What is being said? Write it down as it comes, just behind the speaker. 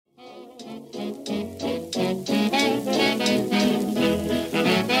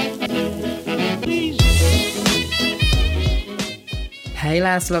Hey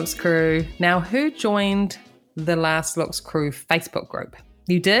Last Looks crew. Now, who joined the Last Looks crew Facebook group?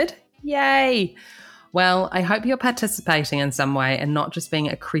 You did? Yay! Well, I hope you're participating in some way and not just being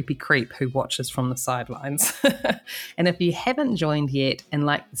a creepy creep who watches from the sidelines. And if you haven't joined yet and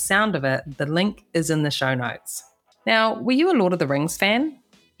like the sound of it, the link is in the show notes. Now, were you a Lord of the Rings fan?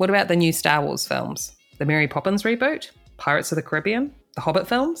 What about the new Star Wars films? The Mary Poppins reboot? Pirates of the Caribbean? The Hobbit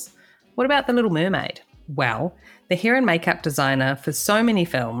films? What about The Little Mermaid? Well, the hair and makeup designer for so many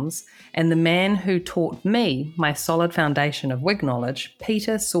films and the man who taught me my solid foundation of wig knowledge,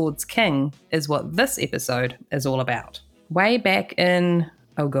 Peter Swords King, is what this episode is all about. Way back in,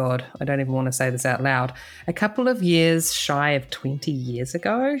 oh God, I don't even want to say this out loud, a couple of years shy of 20 years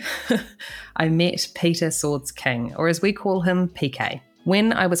ago, I met Peter Swords King, or as we call him, PK,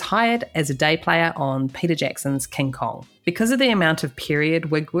 when I was hired as a day player on Peter Jackson's King Kong. Because of the amount of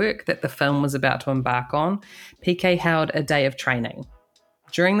period wig work that the film was about to embark on, PK held a day of training.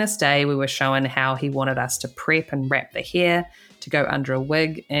 During this day, we were shown how he wanted us to prep and wrap the hair, to go under a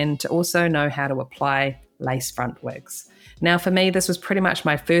wig, and to also know how to apply lace front wigs. Now, for me, this was pretty much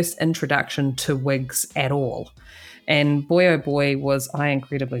my first introduction to wigs at all. And boy, oh boy, was I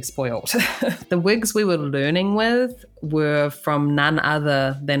incredibly spoiled. The wigs we were learning with were from none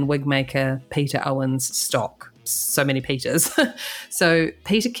other than wig maker Peter Owen's stock. So many Peters. So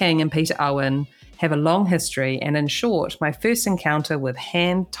Peter King and Peter Owen have a long history, and in short, my first encounter with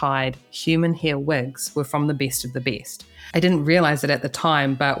hand-tied human hair wigs were from the best of the best. I didn't realize it at the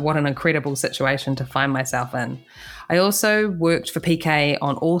time, but what an incredible situation to find myself in. I also worked for PK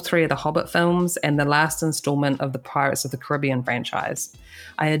on all three of the Hobbit films and the last installment of the Pirates of the Caribbean franchise.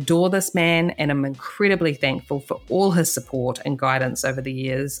 I adore this man and am incredibly thankful for all his support and guidance over the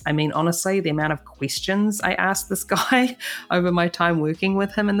years. I mean, honestly, the amount of questions I asked this guy over my time working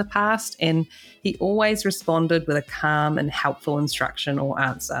with him in the past, and he always responded with a calm and helpful instruction or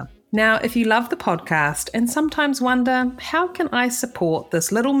answer. Now, if you love the podcast and sometimes wonder, how can I support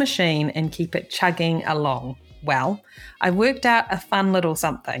this little machine and keep it chugging along? Well, I've worked out a fun little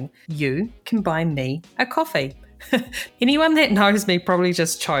something. You can buy me a coffee. Anyone that knows me probably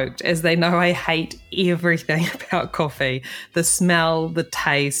just choked, as they know I hate everything about coffee. The smell, the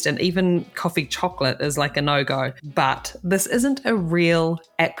taste, and even coffee chocolate is like a no-go. But this isn't a real,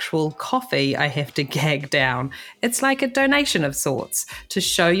 actual coffee I have to gag down. It's like a donation of sorts to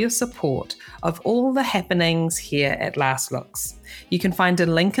show your support of all the happenings here at Last Looks. You can find a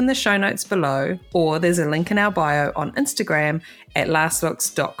link in the show notes below, or there's a link in our bio on Instagram at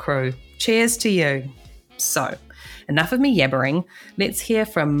lastlooks.crew. Cheers to you. So, enough of me yabbering, let's hear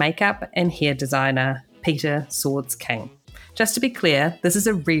from makeup and hair designer Peter Swords King. Just to be clear, this is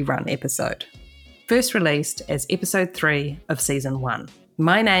a rerun episode. First released as episode 3 of season 1.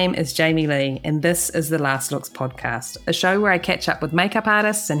 My name is Jamie Lee, and this is the Last Looks podcast, a show where I catch up with makeup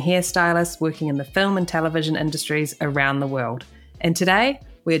artists and hairstylists working in the film and television industries around the world. And today,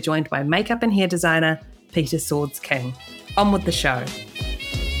 we are joined by makeup and hair designer Peter Swords King. On with the show.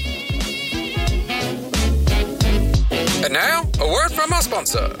 And now, a word from our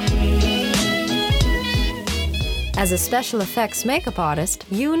sponsor. As a special effects makeup artist,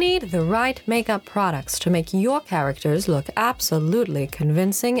 you need the right makeup products to make your characters look absolutely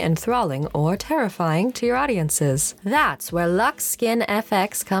convincing, enthralling, or terrifying to your audiences. That's where Luxe Skin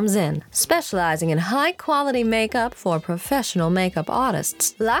FX comes in. Specializing in high-quality makeup for professional makeup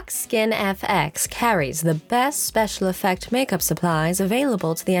artists, Luxe Skin FX carries the best special effect makeup supplies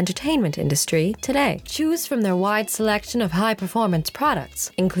available to the entertainment industry today. Choose from their wide selection of high-performance products,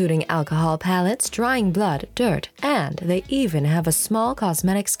 including alcohol palettes, drying blood, dirt, and they even have a small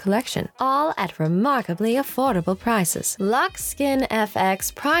cosmetics collection, all at remarkably affordable prices. Luxe Skin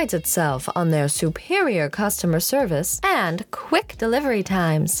FX prides itself on their superior customer service and quick delivery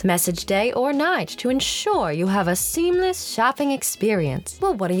times, message day or night, to ensure you have a seamless shopping experience.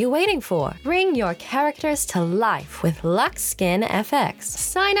 Well, what are you waiting for? Bring your characters to life with Luxe Skin FX.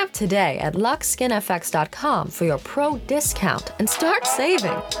 Sign up today at luxeskinfx.com for your pro discount and start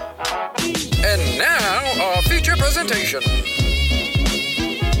saving. And now, our feature presentation.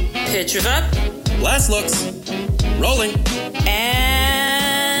 Pictures up. Last looks. Rolling.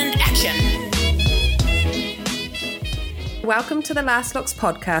 And action. Welcome to the Last Looks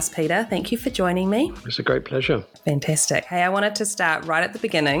podcast, Peter. Thank you for joining me. It's a great pleasure. Fantastic. Hey, I wanted to start right at the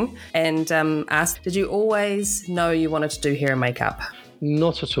beginning and ask, did you always know you wanted to do hair and makeup?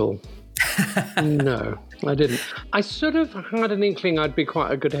 Not at all. No, I didn't. I sort of had an inkling I'd be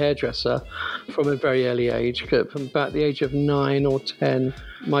quite a good hairdresser from a very early age. From about the age of 9 or 10,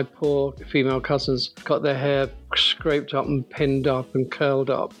 my poor female cousins got their hair scraped up and pinned up and curled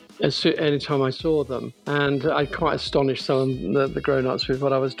up anytime I saw them. And I quite astonished some of the grown-ups with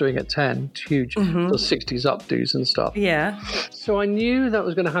what I was doing at 10, huge sort of 60s updos and stuff. Yeah. So I knew that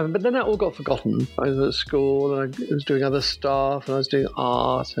was going to happen, but then that all got forgotten. I was at school and I was doing other stuff and I was doing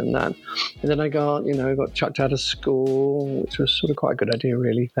art and that. And then I got chucked out of school, which was sort of quite a good idea,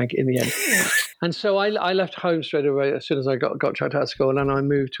 really, in the end. And so I left home straight away as soon as I got chucked out of school, and I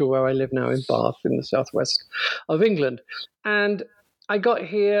moved to where I live now in Bath in the southwest of England. And I got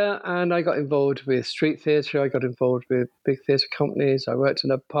here and I got involved with street theatre. I got involved with big theatre companies. I worked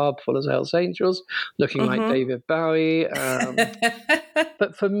in a pub full of Hells Angels, looking like David Bowie.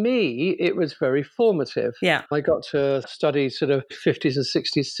 But for me, it was very formative. Yeah. I got to study sort of 50s and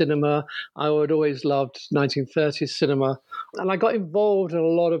 60s cinema. I had always loved 1930s cinema. And I got involved in a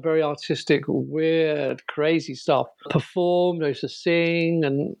lot of very artistic, weird, crazy stuff. Performed, I used to sing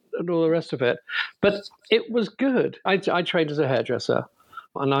and all the rest of it. But it was good. I trained as a hairdresser.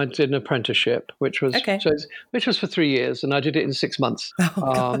 And I did an apprenticeship, which was for 3 years, and I did it in 6 months.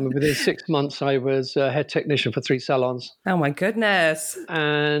 Within 6 months, I was a head technician for 3 salons. Oh my goodness!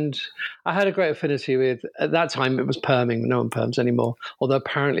 And I had a great affinity with. At that time, it was perming. No one perms anymore, although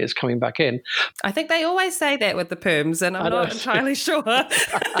apparently it's coming back in. I think they always say that with the perms, and I'm not entirely sure.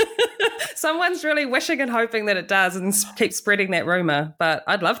 Someone's really wishing and hoping that it does, and keep spreading that rumor. But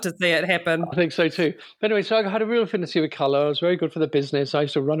I'd love to see it happen. I think so too. But anyway, so I had a real affinity with colour. I was very good for the business. I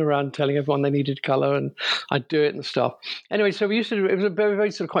used to run around telling everyone they needed colour, and I'd do it and stuff. Anyway, so it was a very,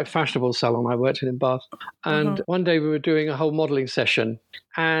 very sort of quite fashionable salon I worked in Bath. And one day we were doing a whole modelling session,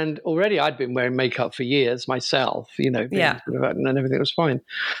 and already I'd been wearing makeup for years myself, and everything was fine.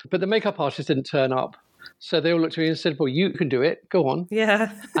 But the makeup artist didn't turn up. So they all looked at me and said, well, you can do it. Go on.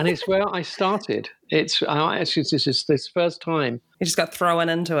 Yeah. And it's where I started. This is this first time. You just got thrown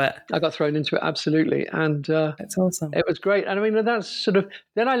into it. I got thrown into it, absolutely. And that's awesome. It was great. And I mean, that's sort of,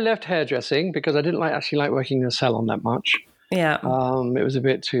 then I left hairdressing because I didn't actually like working in a salon that much. Yeah. It was a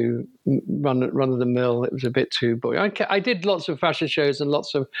bit too run of the mill. It was a bit too boring. I did lots of fashion shows and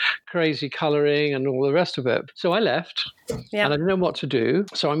lots of crazy colouring and all the rest of it. So I left and I didn't know what to do.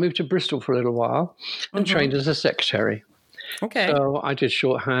 So I moved to Bristol for a little while and trained as a secretary. Okay. So I did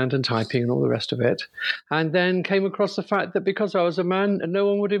shorthand and typing and all the rest of it. And then came across the fact that because I was a man, no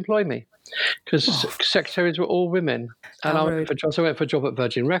one would employ me because secretaries were all women. And I went for a job at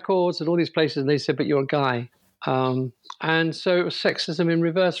Virgin Records and all these places, and they said, but you're a guy. And so it was sexism in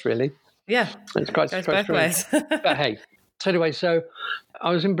reverse, really. Yeah. It's quite both ways. But hey, so anyway, so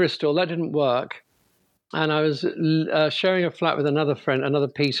I was in Bristol. That didn't work. And I was sharing a flat with another friend, another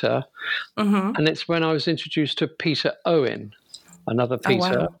Peter. And it's when I was introduced to Peter Owen, another Peter.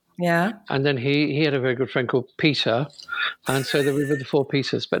 Oh, wow. Yeah. And then he had a very good friend called Peter. And so we were the 4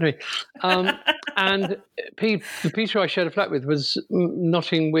 Peters. But anyway, and the Peter I shared a flat with was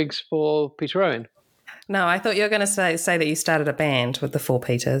knotting wigs for Peter Owen. No, I thought you were going to say that you started a band with the 4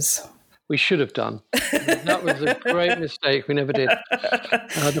 Peters. We should have done. That was a great mistake. We never did.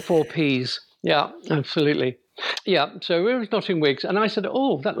 The 4 Ps. Yeah, absolutely. Yeah, so we were knotting wigs. And I said,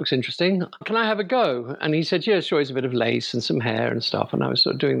 oh, that looks interesting. Can I have a go? And he said, yeah, sure. It's a bit of lace and some hair and stuff. And I was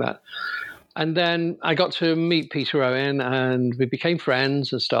sort of doing that. And then I got to meet Peter Owen and we became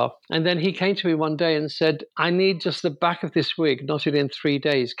friends and stuff. And then he came to me one day and said, I need just the back of this wig knotted in 3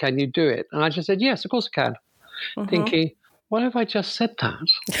 days. Can you do it? And I just said, yes, of course I can. Thinking, what have I just said that?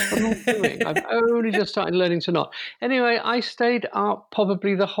 What am I doing? I've only just started learning to knot. Anyway, I stayed up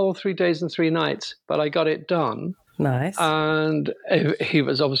probably the whole 3 days and 3 nights, but I got it done. Nice. And he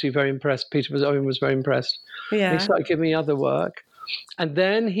was obviously very impressed. Peter Owen was very impressed. Yeah. He started giving me other work. And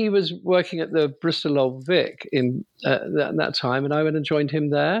then he was working at the Bristol Old Vic in that time, and I went and joined him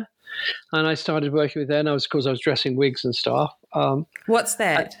there. And I started working with them. I was dressing wigs and stuff. What's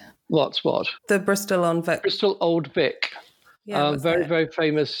that? What's what? The Bristol on Vic. Bristol Old Vic. Yeah, very, very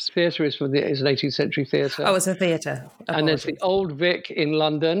famous theatre. It's an 18th century theatre. Oh, it's a theatre. And there's the Old Vic in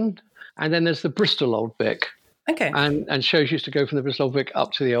London, and then there's the Bristol Old Vic. Okay. And shows used to go from the Bristol Old Vic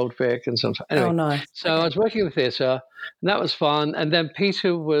up to the Old Vic and so on. Anyway, oh, nice. So I was working in the theatre, and that was fun. And then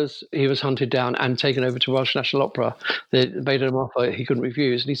Peter was hunted down and taken over to Welsh National Opera. They made him an offer he couldn't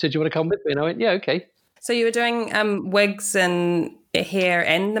refuse. And he said, do you want to come with me? And I went, yeah, okay. So you were doing wigs and hair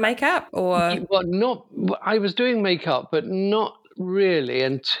and the makeup, or? Well, I was doing makeup, but not really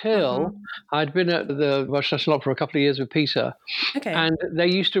until I'd been at the Welsh National Opera a couple of years with Peter. Okay. And they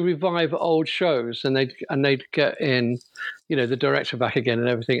used to revive old shows, and they'd get in, the director back again and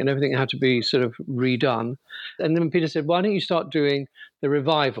everything had to be sort of redone. And then Peter said, why don't you start doing the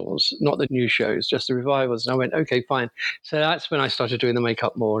revivals, not the new shows, just the revivals? And I went, okay, fine. So that's when I started doing the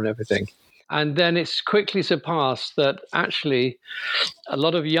makeup more and everything. And then it's quickly surpassed that actually a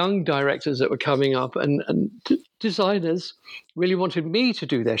lot of young directors that were coming up and designers really wanted me to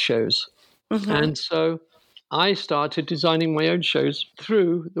do their shows. And so I started designing my own shows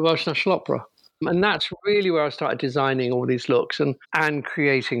through the Welsh National Opera. And that's really where I started designing all these looks and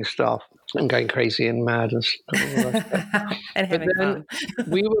creating stuff and going crazy and mad and and having fun.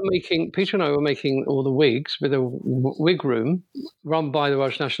 Peter and I were making all the wigs with a wig room run by the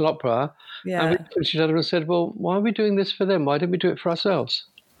Welsh National Opera. Yeah. And we looked at each other and said, well, why are we doing this for them? Why don't we do it for ourselves?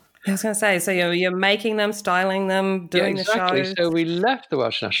 I was going to say, so you're making them, styling them, doing the shows. So we left the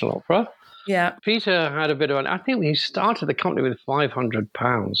Welsh National Opera. Yeah. Peter had a bit of I think we started the company with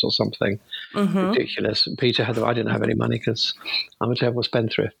 £500 or something ridiculous. Peter I didn't have any money because I'm a terrible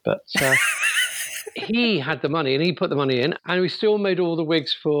spendthrift, but he had the money and he put the money in, and we still made all the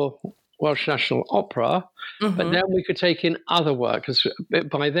wigs for Welsh National Opera, but then we could take in other work, because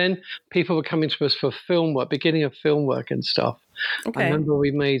by then people were coming to us for film work, beginning of film work and stuff. Okay. I remember we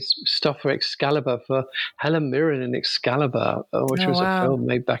made stuff for Excalibur, for Helen Mirren in Excalibur, which was a film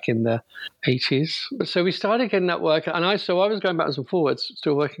made back in the 80s. So we started getting that work, and I was going backwards and forwards,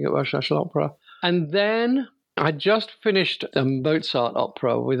 still working at Welsh National Opera. And then I just finished a Mozart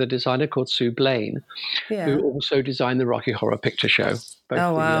opera with a designer called Sue Blaine, who also designed the Rocky Horror Picture Show,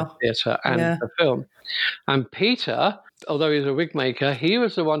 both the theatre and the film. And Peter, although he's a wig maker, he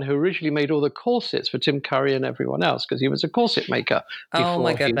was the one who originally made all the corsets for Tim Curry and everyone else, because he was a corset maker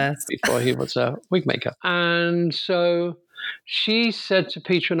before he was a wig maker. And so she said to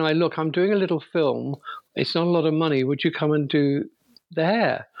Peter and I, look, I'm doing a little film. It's not a lot of money. Would you come and do the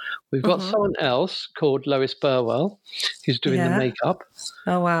hair? We've got someone else called Lois Burwell who's doing the makeup.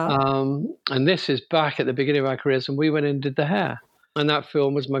 Oh, wow. And this is back at the beginning of our careers, and we went in and did the hair. And that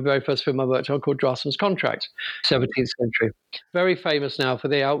film was my very first film I worked on, called Draftsman's Contract, 17th century. Very famous now for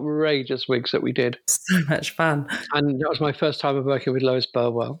the outrageous wigs that we did. So much fun. And that was my first time of working with Lois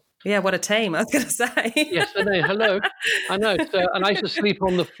Burwell. Yeah, what a team, I was going to say. Yes, I know. Hello. I know. So, and I used to sleep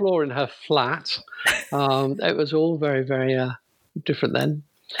on the floor in her flat. It was all very, very different then.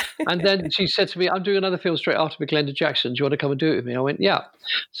 And then she said to me, I'm doing another film straight after with Glenda Jackson. Do you want to come and do it with me? I went, yeah.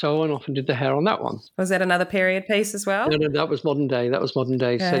 So I went off and did the hair on that one. Was that another period piece as well? No, that was modern day.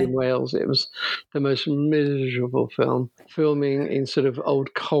 Set in Wales. It was the most miserable film. Filming in sort of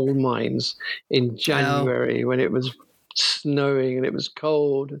old coal mines in January when it was snowing and it was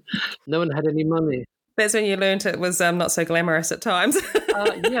cold. No one had any money. That's when you learned it was not so glamorous at times.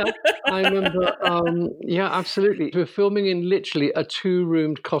 Yeah, I remember. Yeah, absolutely. We were filming in literally a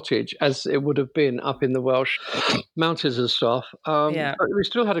 2-roomed cottage, as it would have been up in the Welsh mountains and stuff. But we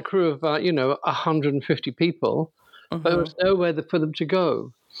still had a crew of about, 150 people, but there was nowhere for them to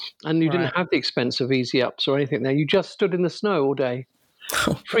go. And you didn't have the expense of easy ups or anything there. You just stood in the snow all day,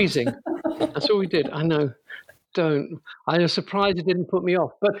 freezing. That's all we did. I know. I was surprised it didn't put me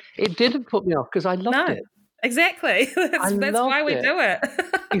off, but it didn't put me off because I loved it. Exactly. That's why we do it.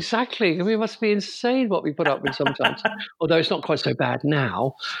 Exactly. I mean, it must be insane what we put up with sometimes, although it's not quite so bad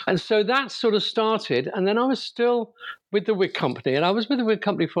now. And so that sort of started, and then I was still with the wig company, and I was with the wig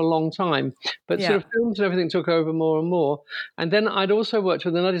company for a long time, but sort of films and everything took over more and more. And then I'd also worked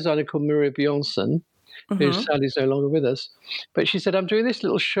with another designer called Maria Bjornsson, who sadly is no longer with us. But she said, I'm doing this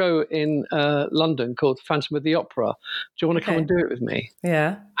little show in London called Phantom of the Opera. Do you want to come and do it with me?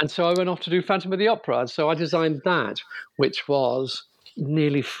 Yeah. And so I went off to do Phantom of the Opera. So I designed that, which was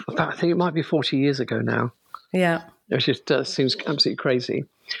nearly, I think it might be 40 years ago now. Yeah. It just seems absolutely crazy.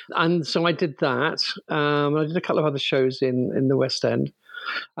 And so I did that. I did a couple of other shows in the West End.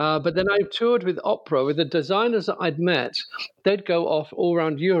 But then I toured with opera with the designers that I'd met. They'd go off all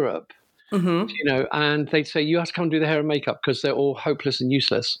around Europe. And they'd say, you have to come and do the hair and makeup because they're all hopeless and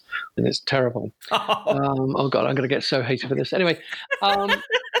useless. And it's terrible. Oh God, I'm going to get so hated for this. Anyway,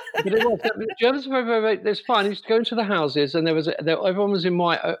 but it was, the Germans were very, it's fine. I used to go into the houses and everyone was in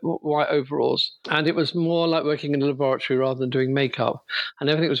white overalls. And it was more like working in a laboratory rather than doing makeup. And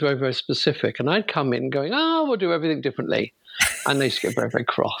everything was very, very specific. And I'd come in going, we'll do everything differently. And they used to get very, very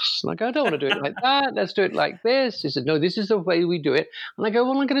cross. And I go, I don't want to do it like that. Let's do it like this. He said, no, this is the way we do it. And I go,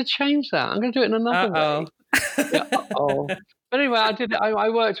 well, I'm going to change that. I'm going to do it in another way. But anyway, I did. I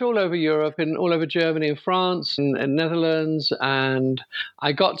worked all over Europe and all over Germany and France and Netherlands. And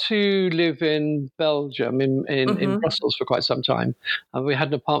I got to live in Belgium, in Brussels for quite some time. And we had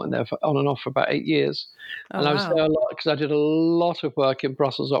an apartment there on and off for about 8 years. And I was there a lot because I did a lot of work in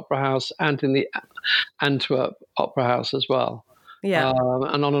Brussels Opera House and in the Antwerp Opera House as well. Yeah.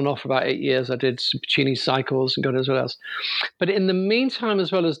 And on and off for about 8 years, I did Puccini cycles and God knows what else. But in the meantime,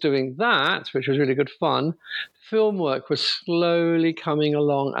 as well as doing that, which was really good fun, film work was slowly coming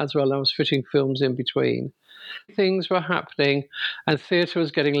along as well. I was fitting films in between. Things were happening and theatre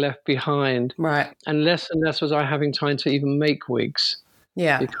was getting left behind. Right. And less was I having time to even make wigs.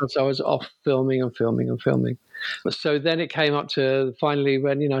 Yeah. Because I was off filming and filming and filming. So then it came up to finally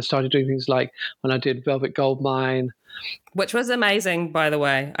when, I started doing things like when I did Velvet Goldmine. Which was amazing, by the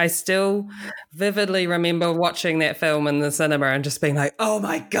way. I still vividly remember watching that film in the cinema and just being like, oh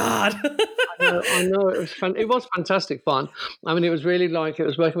my God. I know. It was fun. It was fantastic fun. I mean, it was really like, it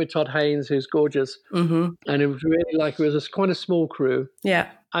was working with Todd Haynes, who's gorgeous. Mm-hmm. And it was really like, it was quite a small crew. Yeah.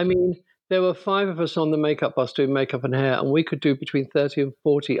 I mean, there were 5 of us on the makeup bus doing makeup and hair, and we could do between 30 and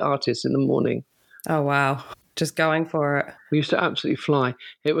 40 artists in the morning. Oh, wow. Just going for it. We used to absolutely fly.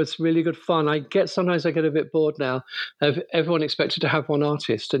 It was really good fun. Sometimes I get a bit bored now of everyone expected to have one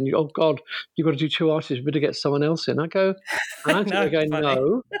artist, and oh God, you've got to do 2 artists. We better get someone else in. I go,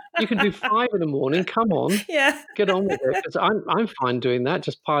 no, you can do 5 in the morning. Come on, get on with it. 'Cause I'm fine doing that,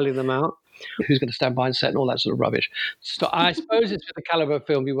 just piling them out. Who's going to stand by and set and all that sort of rubbish? I suppose it's for the caliber of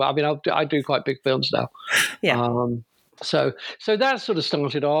film you are. I mean, I do quite big films now. Yeah. So that sort of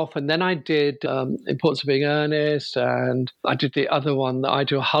started off, and then I did Importance of Being Earnest, and I did the other one that I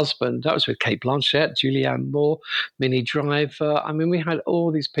Do a Husband. That was with Kate Blanchett, Julianne Moore, Minnie Driver. I mean, we had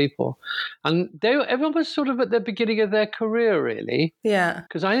all these people, and everyone was sort of at the beginning of their career, really. Yeah.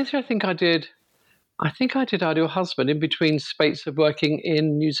 Because I think I did I Do a Husband in between spates of working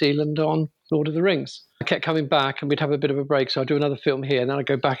in New Zealand on Lord of the Rings. I kept coming back and we'd have a bit of a break. So I'd do another film here and then I'd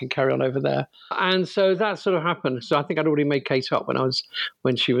go back and carry on over there. And so that sort of happened. So I think I'd already made Kate up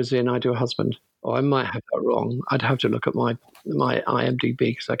when she was in I Do a Husband. Or I might have that wrong. I'd have to look at my IMDb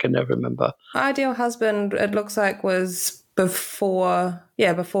because I can never remember. Ideal Husband, it looks like, was before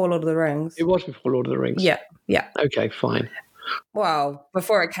Lord of the Rings. It was before Lord of the Rings? Yeah. Okay, fine. Well,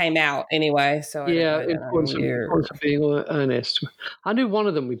 before it came out anyway. So Importance of Being Earnest. I knew one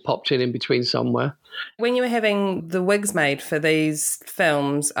of them we popped in between somewhere. When you were having the wigs made for these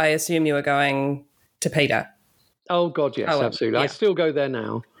films, I assume you were going to Peter. Oh, God, yes, absolutely. Yeah. I still go there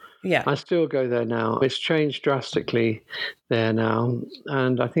now. Yeah. I still go there now. It's changed drastically there now.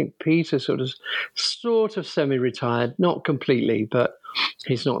 And I think Peter's sort of semi-retired, not completely, but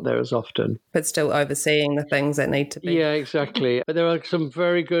he's not there as often. But still overseeing the things that need to be. Yeah, exactly. But there are some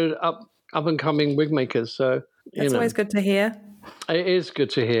very good up-and-coming wig makers. So It's always good to hear. It is good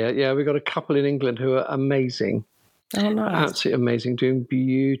to hear. Yeah, we've got a couple in England who are amazing. Oh, nice. Absolutely amazing, doing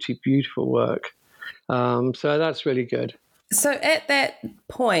beautiful work. So that's really good. So at that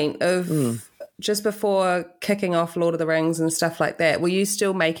point of just before kicking off Lord of the Rings and stuff like that, were you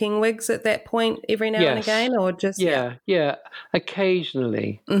still making wigs at that point every now and again, or just yeah,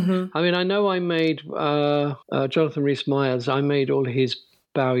 occasionally. Mm-hmm. I mean, I know I made Jonathan Rhys-Meyers. I made all his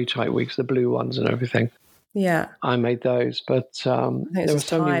Bowie type wigs, the blue ones and everything. Yeah, I made those, but there were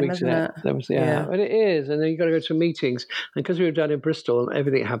so many wigs in it. There was, but it is, and then you got to go to meetings, and because we were down in Bristol, and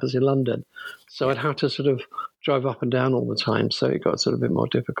everything happens in London, so I'd have to sort of drive up and down all the time, so it got sort of a bit more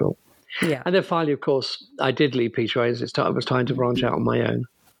difficult. Yeah, and then finally, of course, I did leave Peter Haynes. It was time to branch out on my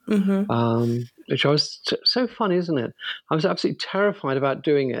own, which was so fun, isn't it? I was absolutely terrified about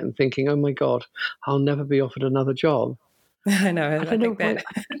doing it and thinking, oh my God, I'll never be offered another job. I know. I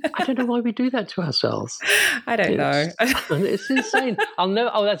don't know why we do that to ourselves. I don't know. It's insane.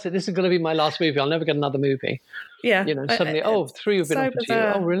 That's it. This is going to be my last movie. I'll never get another movie. Yeah. Suddenly, 3 have been offered to you.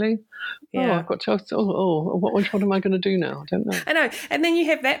 Oh, really? Yeah. I've got to. Which one am I going to do now? I don't know. I know. And then you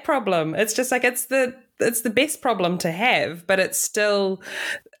have that problem. It's just like it's the best problem to have, but it's still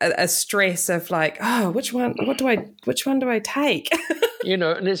a stress of like, which one do I take?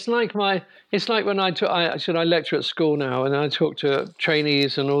 And it's like when I lecture at school now and I talk to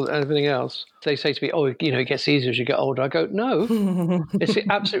trainees and everything else. They say to me, it gets easier as you get older. I go, no, it's the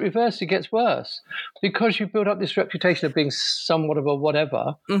absolute reverse. It gets worse because you build up this reputation of being somewhat of a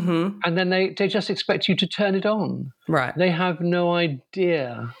whatever, and then they just expect you to turn it on. Right. They have no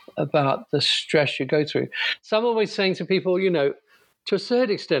idea about the stress you go through. So I'm always saying to people, to a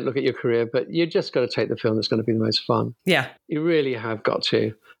certain extent, look at your career, but you just got to take the film that's going to be the most fun. Yeah. You really have got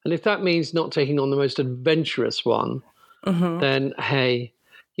to. And if that means not taking on the most adventurous one, then, hey,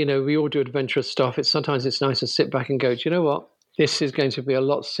 we all do adventurous stuff. Sometimes it's nice to sit back and go, do you know what? This is going to be a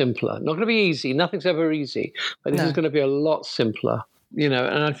lot simpler. Not going to be easy. Nothing's ever easy. But this is going to be a lot simpler. And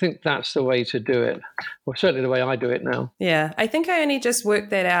I think that's the way to do it. Well, certainly the way I do it now. Yeah. I think I only just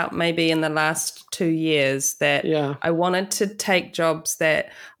worked that out maybe in the last 2 years that I wanted to take jobs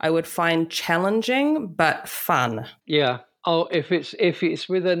that I would find challenging but fun. Yeah. Oh, if it's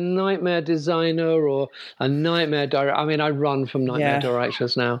with a nightmare designer or a nightmare director, I mean, I run from nightmare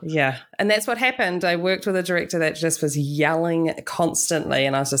directors now. Yeah. And that's what happened. I worked with a director that just was yelling constantly,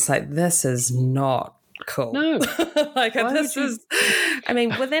 and I was just like, this is not cool. No. I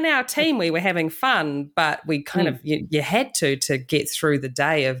mean, within our team, we were having fun, but we kind of, you had to get through the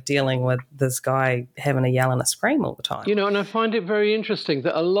day of dealing with this guy having a yell and a scream all the time. You know, and I find it very interesting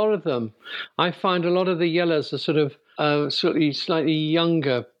that a lot of them, I find a lot of the yellers are sort of slightly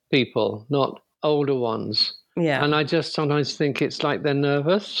younger people, not older ones. Yeah. And I just sometimes think it's like they're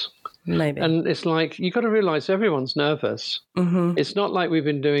nervous. Maybe. And it's like, you got to realize everyone's nervous. Mm-hmm. It's not like we've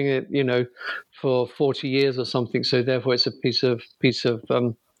been doing it, you know, for 40 years or something. So therefore it's a piece of I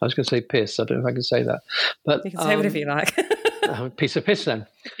was going to say piss. I don't know if I can say that. But you can say whatever you like. A piece of piss then.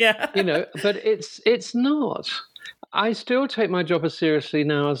 Yeah. You know, but it's not. I still take my job as seriously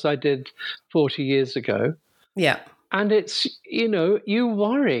now as I did 40 years ago. Yeah. And it's, you know, you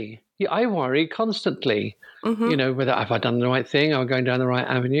worry. I worry constantly. You know, whether have I done the right thing? Am I going down the right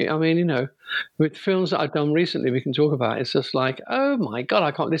avenue? I mean, you know, with films that I've done recently, we can talk about. It's just like, oh my God,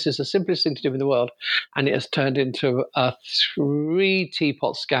 I can't. This is the simplest thing to do in the world, and it has turned into a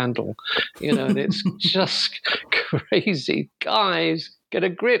 3-teapot scandal. You know, and it's just crazy, guys. Get a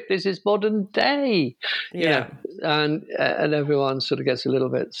grip. This is modern day. Yeah, you know, and everyone sort of gets a little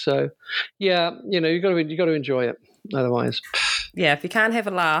bit. So, yeah, you know, you got to enjoy it. Otherwise, yeah. If you can't have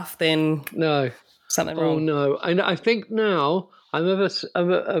a laugh, then no. Something wrong. Oh no! And I think now I'm of a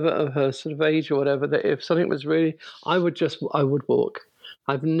sort of age or whatever that if something was really, I would walk.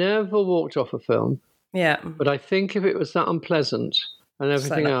 I've never walked off a film. Yeah. But I think if it was that unpleasant and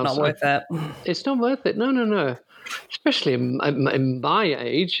everything else, not worth it. It's not worth it. No. Especially in my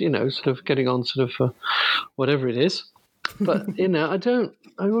age, you know, sort of getting on sort of whatever it is. But you know,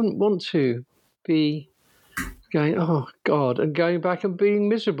 I wouldn't want to be going, oh God, and going back and being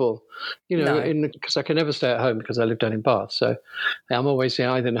miserable, you know, because I can never stay at home because I live down in Bath. So I'm always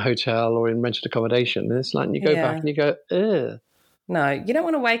either in a hotel or in rented accommodation. And it's like, you go back and you go, ugh. No, you don't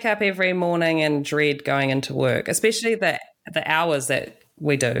want to wake up every morning and dread going into work, especially the hours that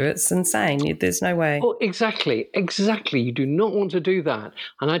we do. It's insane. There's no way. Oh, exactly. You do not want to do that.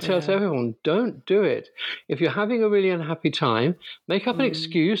 And I tell everyone, don't do it. If you're having a really unhappy time, make up an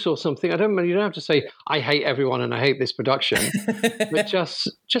excuse or something. You don't have to say, I hate everyone and I hate this production. But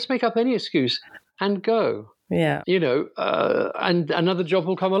just make up any excuse and go. Yeah. You know, and another job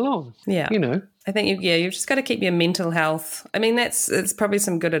will come along. Yeah. You know. I think you've just got to keep your mental health. I mean, it's probably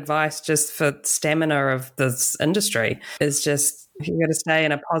some good advice just for stamina of this industry. Is just you've got to stay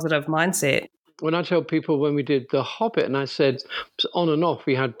in a positive mindset. When I tell people when we did The Hobbit, and I said on and off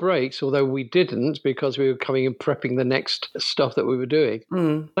we had breaks, although we didn't because we were coming and prepping the next stuff that we were doing.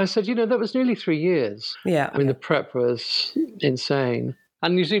 I said, you know, that was nearly 3 years. Yeah. I mean, the prep was insane.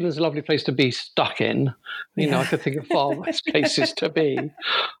 And New Zealand's a lovely place to be stuck in. You know, I could think of far worse places to be.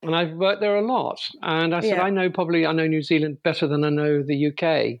 And I've worked there a lot. And I said, I know New Zealand better than I know the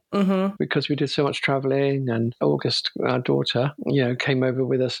UK because we did so much traveling. And August, our daughter, you know, came over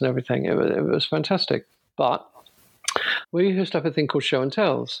with us and everything. It was fantastic. But we used to have a thing called show and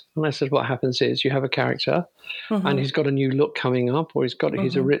tells. And I said, what happens is you have a character and he's got a new look coming up or he's got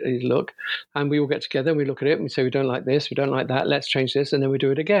his look. And we all get together and we look at it and we say, we don't like this, we don't like that, let's change this. And then we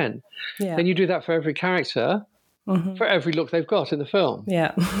do it again. Yeah. And you do that for every character, for every look they've got in the film.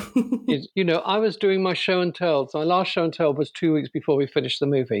 Yeah. You know, I was doing my show and tells. My last show and tell was 2 weeks before we finished the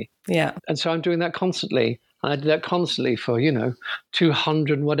movie. Yeah. And so I'm doing that constantly. And I did that constantly for, you know,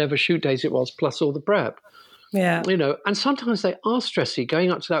 200 and whatever shoot days it was, plus all the prep. Yeah. You know, and sometimes they are stressy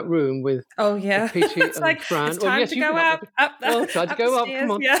going up to that room with PT it's and like, Fran. it's time to go up. Time to go up,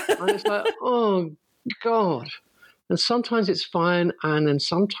 come on. Yeah. And it's like, oh, God. And sometimes it's fine, and then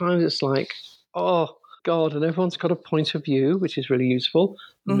sometimes it's like, oh, God, and everyone's got a point of view, which is really useful.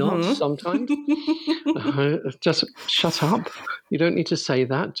 Not sometimes. Just shut up. You don't need to say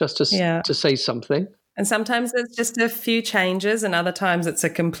that, just to say something. And sometimes it's just a few changes, and other times it's a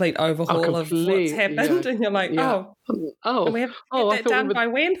complete overhaul of what's happened, and you're like, and we have to get that done by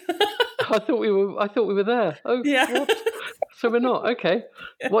when? I thought we were there. Oh, yeah. What? So we're not. Okay.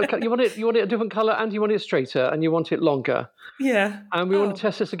 What you want it a different colour, and you want it straighter, and you want it longer. Yeah. And we want to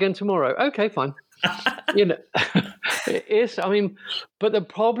test this again tomorrow. Okay, fine. You know, it is. I mean, but the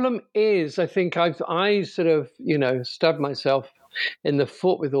problem is, I think I sort of, you know, stabbed myself in the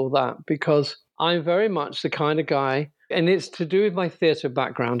foot with all that because I'm very much the kind of guy, and it's to do with my theatre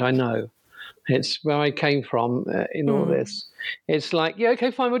background, I know. It's where I came from in all this. It's like, yeah, okay,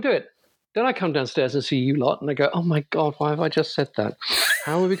 fine, we'll do it. Then I come downstairs and see you lot, and I go, oh my God, why have I just said that?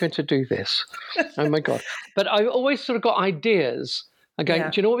 How are we going to do this? Oh my God. But I've always sort of got ideas. I'm going, do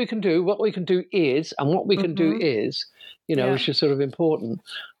you know what we can do? What we can do is, and what we can do is, which is sort of important.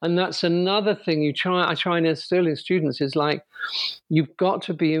 And that's another thing I try and instill in students is like, you've got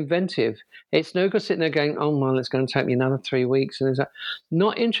to be inventive. It's no good sitting there going, oh, well, it's going to take me another 3 weeks. And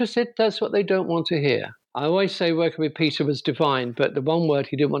not interested. That's what they don't want to hear. I always say working with Peter was divine, but the one word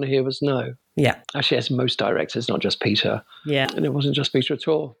he didn't want to hear was no. Yeah. Actually, as most directors, not just Peter. Yeah. And it wasn't just Peter at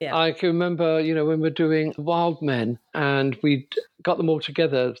all. Yeah. I can remember, when we were doing Wild Men and we'd got them all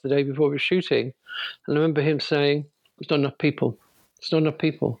together the day before we were shooting. And I remember him saying, there's not enough people. There's not enough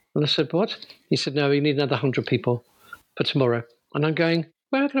people. And I said, what? He said, no, we need another 100 people for tomorrow. And I'm going,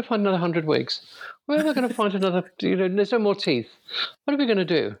 where are we going to find another 100 wigs? Where are we going to find another, there's no more teeth. What are we going to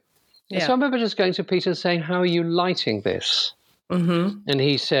do? Yeah. So I remember just going to Peter and saying, how are you lighting this? Mm-hmm. And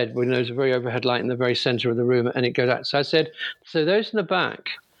he said, well, there's a very overhead light in the very center of the room, and it goes out. So I said, so those in the back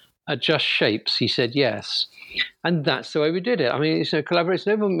are just shapes? He said, yes. And that's the way we did it. I mean, it's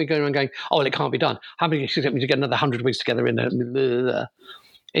collaboration. No one would be going around going, oh, well, it can't be done. How many expect me to get another 100 wigs together in there?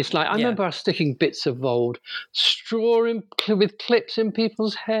 It's like, I remember us sticking bits of old straw with clips in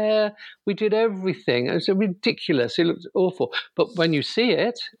people's hair. We did everything. It was ridiculous. It looked awful. But when you see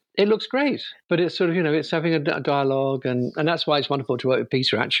it, it looks great. But it's sort of, it's having a dialogue. And that's why it's wonderful to work with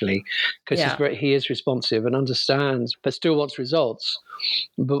Peter, actually, because he is responsive and understands, but still wants results,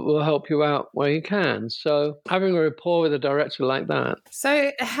 but will help you out where he can. So having a rapport with a director like that.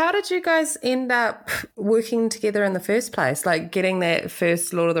 So how did you guys end up working together in the first place, like getting that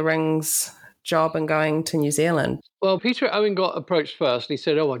first Lord of the Rings job and going to New Zealand? Well, Peter Owen got approached first, and he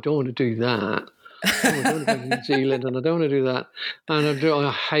said, oh, I don't want to do that. I don't want to go to New Zealand, and I don't want to do that. And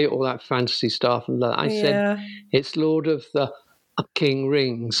I hate all that fantasy stuff. And I said, it's Lord of the King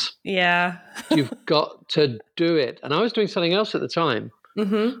Rings. Yeah. You've got to do it. And I was doing something else at the time.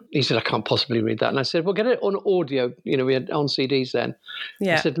 Mm-hmm. He said, I can't possibly read that. And I said, well, get it on audio. We had on CDs then.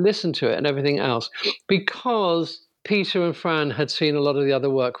 Yeah. I said, listen to it and everything else. Because Peter and Fran had seen a lot of the other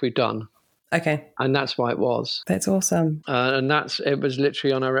work we'd done. Okay. And that's why it was. That's awesome. And it was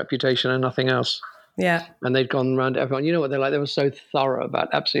literally on our reputation and nothing else. Yeah. And they'd gone around to everyone. You know what they're like? They were so thorough about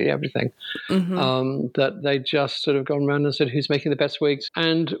absolutely everything that they just sort of gone around and said, who's making the best wigs?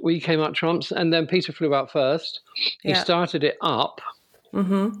 And we came out trumps. And then Peter flew out first. He started it up.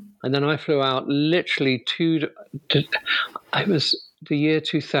 Mm-hmm. And then I flew out literally it was the year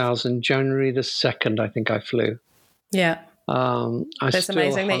 2000, January the 2nd, I think I flew. Yeah. That's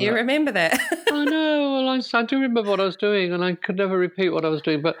amazing that you remember that. I know. Well, I do remember what I was doing, and I could never repeat what I was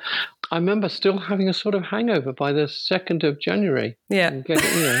doing. But I remember still having a sort of hangover by the 2nd of January. Yeah. And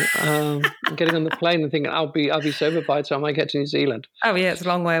getting on the plane and thinking, I'll be sober by the time I get to New Zealand. Oh, yeah, it's a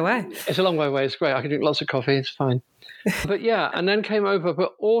long way away. It's a long way away. It's great. I can drink lots of coffee. It's fine. But yeah, and then came over.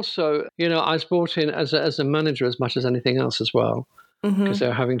 But also, I was brought in as a manager as much as anything else as well, because they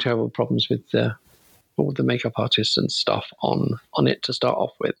were having terrible problems with all the makeup artists and stuff on it to start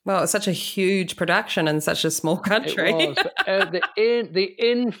off with. Well, it's such a huge production in such a small country. It was. The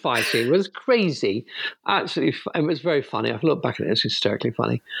infighting was crazy. Absolutely, it was very funny. I've looked back at it; it's hysterically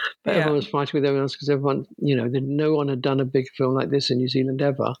funny. But everyone was fighting with everyone else because everyone, no one had done a big film like this in New Zealand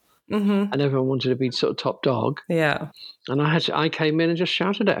ever. Mm-hmm. And everyone wanted to be sort of top dog. Yeah. And I came in and just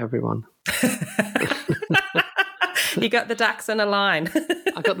shouted at everyone. You got the ducks in a line.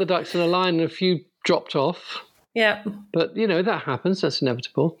 I got the ducks in a line and a few dropped off. Yeah. But, that happens. That's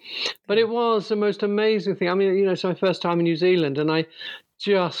inevitable. But it was the most amazing thing. I mean, it's my first time in New Zealand and I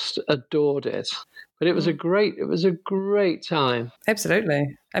just adored it. But it was a great time.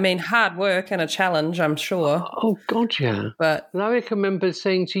 Absolutely. I mean, hard work and a challenge, I'm sure. Oh, God, yeah. But I can remember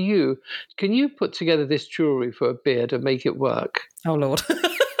saying to you, can you put together this jewellery for a beard and make it work? Oh, Lord. Do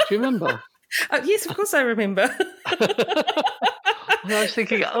you remember? Yes, of course I remember. And I was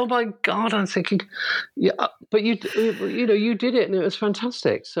thinking, oh my God, yeah, but you did it and it was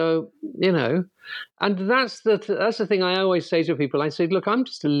fantastic. So, and that's the thing I always say to people. I say, look, I'm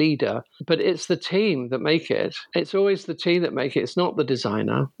just a leader, but it's the team that make it. It's always the team that make it. It's not the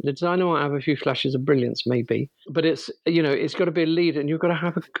designer. The designer might have a few flashes of brilliance, maybe, but it's got to be a leader and you've got to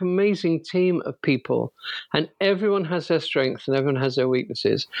have an amazing team of people and everyone has their strengths and everyone has their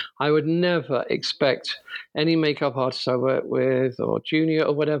weaknesses. I would never expect any makeup artist I work with or junior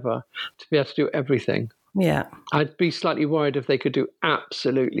or whatever to be able to do everything. Yeah. I'd be slightly worried if they could do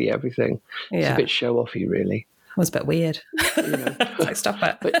absolutely everything. Yeah. It's a bit show-offy, really. It was a bit weird. Like, stop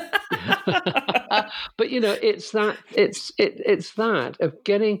it. But it's that of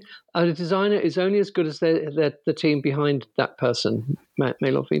getting a designer is only as good as the team behind that person,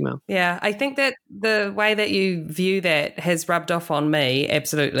 male or female. Yeah, I think that the way that you view that has rubbed off on me,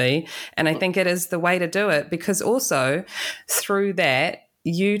 absolutely. And I think it is the way to do it, because also through that,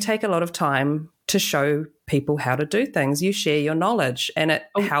 you take a lot of time to show people how to do things. You share your knowledge and it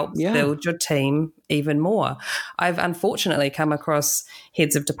helps build your team even more. I've unfortunately come across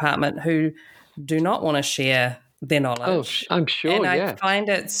heads of department who do not want to share their knowledge. Oh, I'm sure, and I find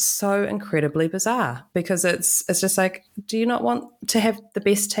it so incredibly bizarre, because it's just like, do you not want to have the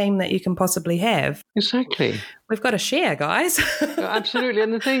best team that you can possibly have? Exactly. We've got to share, guys. Absolutely.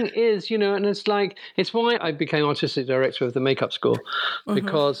 And the thing is, and it's why I became artistic director of the makeup school,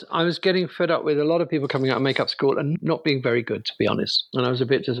 because I was getting fed up with a lot of people coming out of makeup school and not being very good, to be honest. And I was a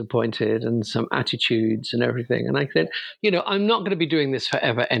bit disappointed, and some attitudes and everything. And I said, I'm not going to be doing this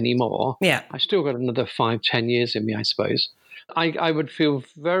forever anymore. Yeah. I still got another 5-10 years in me, I suppose. I would feel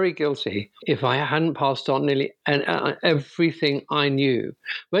very guilty if I hadn't passed on nearly everything I knew.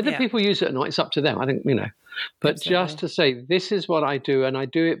 Whether people use it or not, it's up to them. I think, But Absolutely. just to say, this is what I do, and I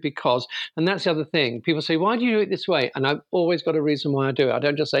do it because, and that's the other thing. People say, why do you do it this way? And I've always got a reason why I do it. I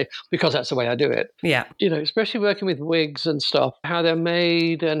don't just say, because that's the way I do it. Yeah. Especially working with wigs and stuff, how they're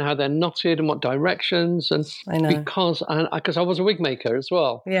made and how they're knotted and what directions. And I know. because I was a wig maker as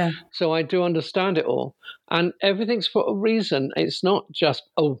well. Yeah. So I do understand it all. And everything's for a reason. It's not just,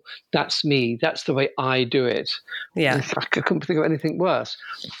 oh, that's me. That's the way I do it. Yeah. I couldn't think of anything worse.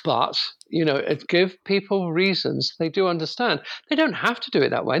 But, give people reasons. They do understand. They don't have to do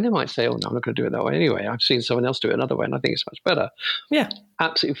it that way. They might say, oh, no, I'm not going to do it that way anyway. I've seen someone else do it another way, and I think it's much better. Yeah.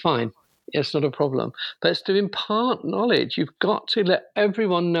 Absolutely fine. It's not a problem. But it's to impart knowledge. You've got to let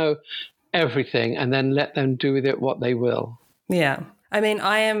everyone know everything and then let them do with it what they will. Yeah. I mean,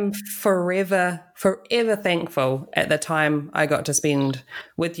 I am forever thankful at the time I got to spend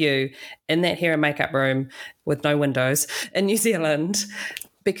with you in that hair and makeup room with no windows in New Zealand.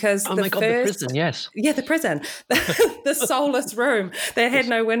 Because the prison, yes. Yeah, the prison, the soulless room that had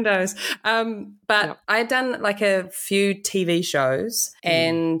no windows. But I'd done like a few TV shows,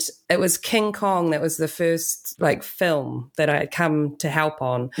 and it was King Kong that was the first film that I had come to help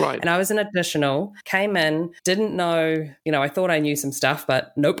on. Right. And I was an additional, came in, didn't know, I thought I knew some stuff,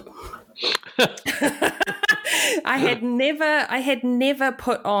 but nope. I had never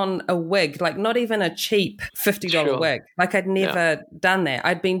put on a wig, not even a cheap $50 wig. I'd never done that.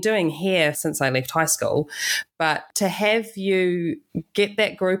 I'd been doing hair since I left high school, but to have you get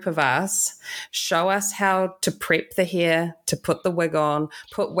that group of us, show us how to prep the hair, to put the wig on,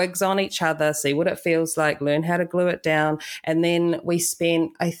 put wigs on each other, see what it feels like, learn how to glue it down. And then we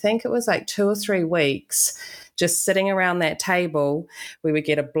spent, I think it was 2 or 3 weeks just sitting around that table. We would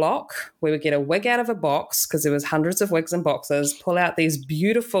get a block, we would get a wig out of a box, because there was hundreds of wigs in boxes, pull out these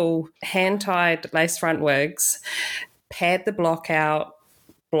beautiful hand-tied lace front wigs, pad the block out,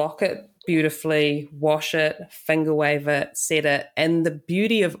 block it beautifully, wash it, finger wave it, set it. And the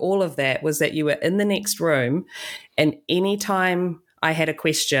beauty of all of that was that you were in the next room, and anytime I had a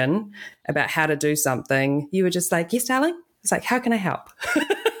question about how to do something, you were just like, yes, darling? It's like, how can I help?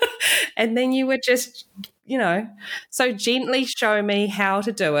 And then you would just, so gently show me how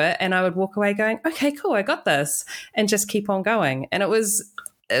to do it. And I would walk away going, okay, cool, I got this, and just keep on going. And it was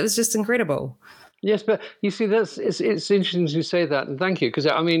just incredible. Yes, but you see, it's interesting you say that, and thank you, because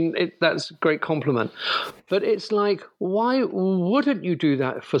that's a great compliment. But it's like, why wouldn't you do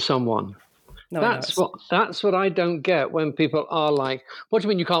that for someone? That's what I don't get when people are like, what do you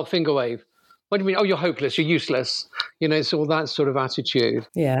mean you can't finger wave? What do you mean? Oh, you're hopeless, you're useless. It's all that sort of attitude.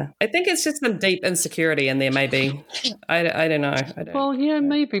 Yeah. I think it's just some deep insecurity in there, maybe. I don't know. Well, yeah,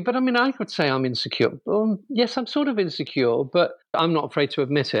 maybe. But I could say I'm insecure. Yes, I'm sort of insecure, but I'm not afraid to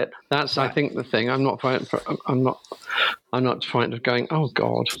admit it. That's, right. I think, the thing. I'm not frightened of going, oh,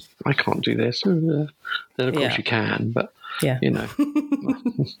 God, I can't do this. Then, of course, you can, but... Yeah.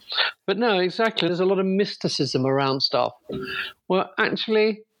 But no, exactly. There's a lot of mysticism around stuff. Well,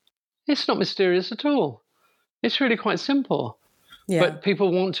 actually, it's not mysterious at all. It's really quite simple. Yeah. But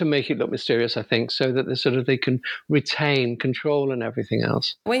people want to make it look mysterious, I think, so that they can retain control and everything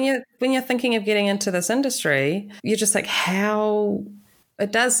else. When you're thinking of getting into this industry, you're just like, how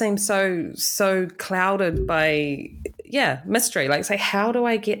it does seem so clouded by mystery. Say, how do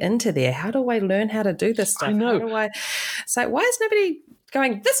I get into there? How do I learn how to do this stuff? I know. Why is nobody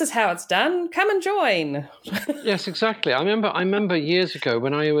going, this is how it's done. Come and join. Yes, exactly. I remember years ago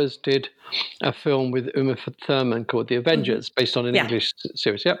when I did a film with Uma Thurman called The Avengers, based on an English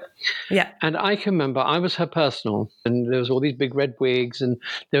series. Yep. Yeah. And I can remember I was her personal, and there was all these big red wigs, and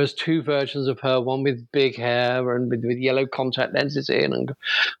there was 2 versions of her, one with big hair and with yellow contact lenses in, and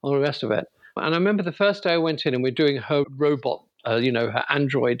all the rest of it. And I remember the first day I went in, and we're doing her robot, her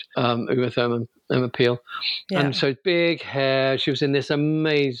android, Uma Thurman, Uma Peel. Yeah. And so big hair. She was in this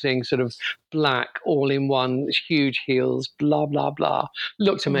amazing sort of black, all-in-one, huge heels, blah, blah, blah.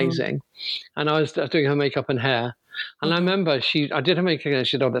 Looked amazing. And I was doing her makeup and hair. And I remember I did her makeup and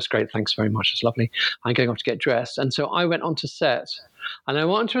she said, oh, that's great. Thanks very much. It's lovely. I'm going off to get dressed. And so I went onto set. And I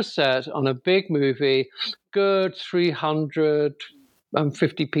went onto a set on a big movie, good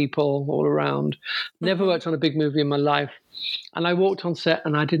 350 people all around. Never worked on a big movie in my life. And I walked on set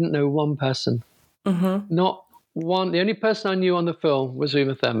and I didn't know one person. Not one. The only person I knew on the film was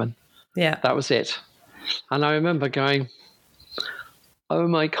Uma Thurman. Yeah. That was it. And I remember going, oh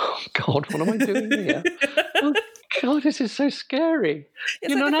my God, what am I doing here? Oh God, this is so scary.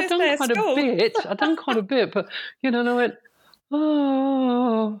 It's and like I've done quite a bit, but and I went,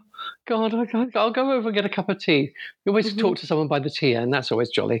 oh God, I'll go over and get a cup of tea. You always talk to someone by the tea, and that's always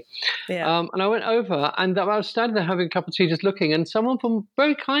jolly. Yeah. And I went over, and I was standing there having a cup of tea, just looking, and someone from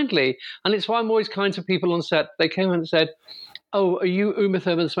very kindly, and it's why I'm always kind to people on set, they came and said, oh, are you Uma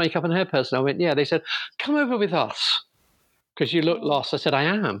Thurman's makeup and hair person? I went, yeah. They said, come over with us, because you look lost. I said, I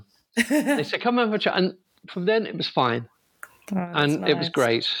am. They said, come over, and from then it was fine. Oh, and it was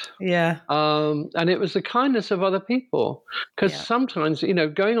great. Yeah. And it was the kindness of other people. Because sometimes,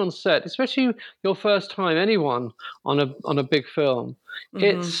 going on set, especially your first time, anyone on a big film,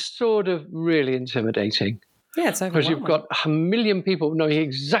 it's sort of really intimidating. Yeah, it's because you've got a million people knowing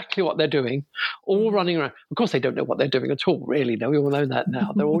exactly what they're doing, all running around. Of course, they don't know what they're doing at all, really. No, we all know that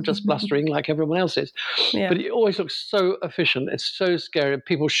now. They're all just blustering like everyone else is. Yeah. But it always looks so efficient. It's so scary.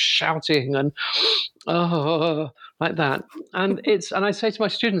 People shouting and like that. And I say to my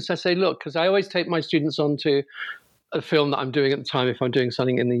students, I say, look, because I always take my students onto a film that I'm doing at the time if I'm doing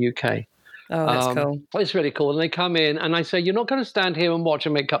something in the UK. Oh, that's cool. It's really cool. And they come in and I say, you're not going to stand here and watch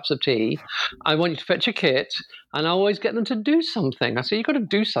and make cups of tea. I want you to fetch a kit. And I always get them to do something. I say, you've got to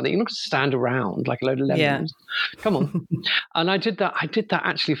do something. You're not going to stand around like a load of lemons. Yeah. Come on. And I did that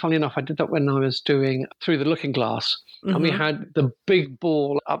actually, funny enough, I did that when I was doing Through the Looking Glass. And we had the big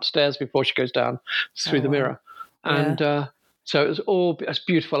ball upstairs before she goes down through the mirror. And so it was it's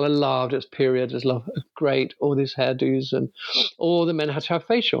beautiful. I loved it. It's period. It was great. All these hairdos and all the men had to have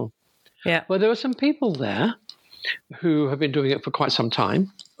facial. Yeah. Well, there were some people there who have been doing it for quite some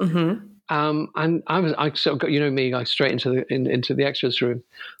time. And I sort of got, me, I straight into the extras room.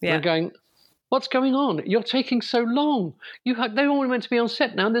 Yeah. And I'm going, what's going on? You're taking so long. They all meant to be on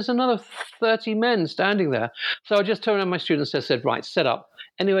set now. There's another 30 men standing there. So I just turned around my students and said, right, set up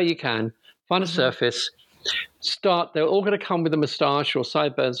any way you can, find a surface, start. They're all going to come with a moustache or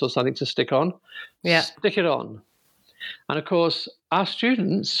sideburns or something to stick on. Yeah. Stick it on. And of course, our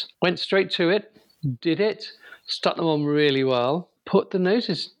students went straight to it, did it, stuck them on really well, put the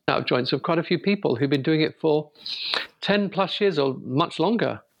noses out of joint. So quite a few people who've been doing it for 10 plus years or much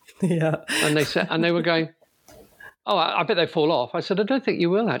longer. Yeah. And they were going, oh, I bet they fall off. I said, I don't think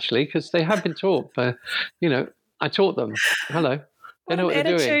you will actually, because they have been taught. But, I taught them. Hello. They know what they're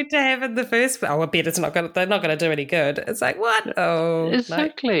doing. Attitude to have in the first. Oh, I bet they're not going to do any good. It's like, what? Oh,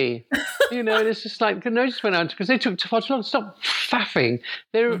 exactly. No. It's just like the notice went out because they took too far too long. Stop faffing.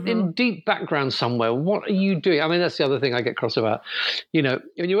 They're in deep background somewhere. What are you doing? I mean, that's the other thing I get cross about. When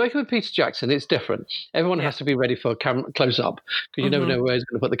you're working with Peter Jackson, it's different. Everyone has to be ready for close up because you never know where he's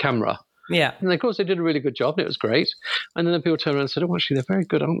going to put the camera. Yeah. And of course, they did a really good job and it was great. And then the people turned around and said, oh, actually, they're very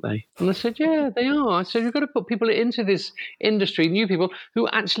good, aren't they? And I said, yeah, they are. I said, you've got to put people into this industry, new people who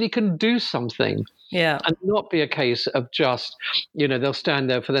actually can do something. Yeah. And not be a case of just, they'll stand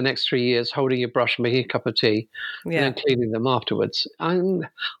there for the next 3 years holding your brush, making a cup of tea, and then cleaning them afterwards. And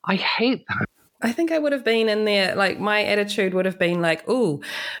I hate that. I think I would have been in there, like my attitude would have been like, ooh,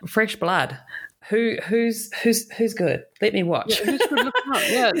 fresh blood. Who's good? Let me watch. Yeah, who's good? Look up.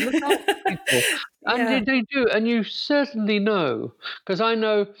 Yeah, look up people. And they do. And you certainly know, because I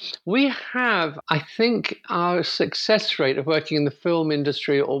know we have, I think our success rate of working in the film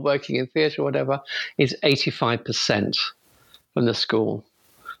industry or working in theatre or whatever is 85% from the school.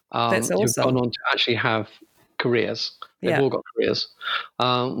 That's awesome. Who've gone on to actually have careers. They've all got careers,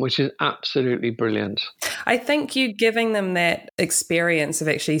 which is absolutely brilliant. I think you giving them that experience of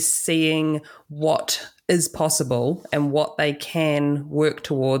actually seeing what is possible and what they can work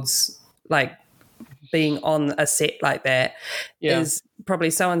towards, like being on a set like that is probably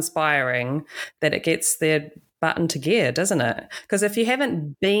so inspiring that it gets their butt into gear, doesn't it? Because if you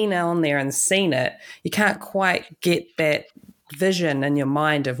haven't been on there and seen it, you can't quite get that vision in your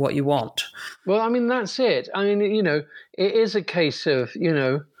mind of what you want. Well, I mean, that's it. I mean, it is a case of,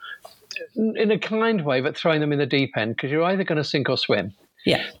 in a kind way, but throwing them in the deep end, because you're either going to sink or swim.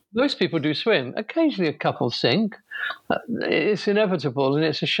 Yeah. Most people do swim. Occasionally a couple sink. It's inevitable and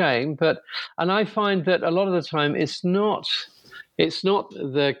it's a shame. And I find that a lot of the time it's not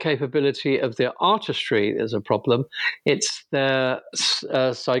the capability of their artistry that's a problem. It's their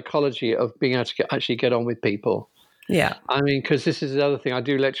psychology of being able to actually get on with people. Yeah. I mean, because this is the other thing I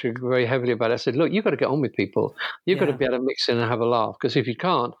do lecture very heavily about. I said, look, you've got to get on with people. You've got to be able to mix in and have a laugh, because if you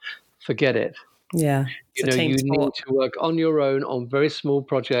can't, forget it. Yeah. You need to work on your own on very small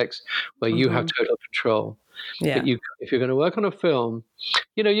projects where you have total control. Yeah. But if you're going to work on a film,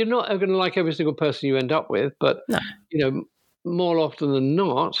 you're not going to like every single person you end up with, but, more often than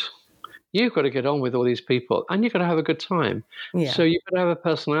not, you've got to get on with all these people and you've got to have a good time. Yeah. So you've got to have a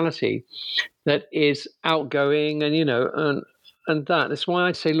personality that is outgoing and, and that. That's why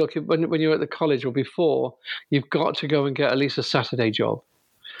I say, look, when you're at the college or before, you've got to go and get at least a Saturday job.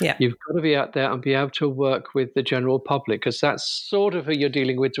 Yeah. You've got to be out there and be able to work with the general public, because that's sort of who you're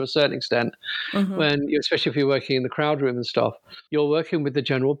dealing with to a certain extent. Especially if you're working in the crowd room and stuff, you're working with the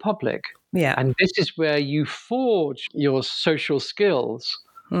general public. Yeah. And this is where you forge your social skills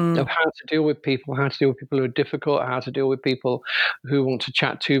of how to deal with people, how to deal with people who are difficult, how to deal with people who want to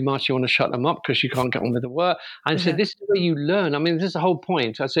chat too much. You want to shut them up because you can't get on with the work. And so this is where you learn. I mean, this is the whole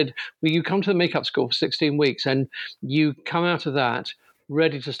point. I said, well, you come to the makeup school for 16 weeks and you come out of that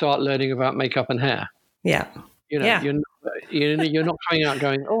ready to start learning about makeup and hair. Yeah. You're not coming out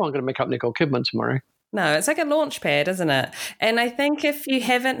going, oh, I'm going to make up Nicole Kidman tomorrow. No, it's like a launch pad, isn't it? And I think if you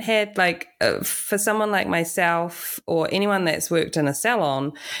haven't had, for someone like myself or anyone that's worked in a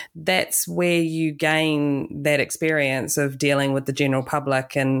salon, that's where you gain that experience of dealing with the general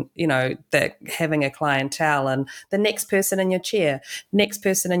public and, that having a clientele and the next person in your chair, next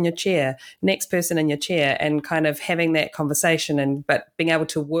person in your chair, next person in your chair, and kind of having that conversation but being able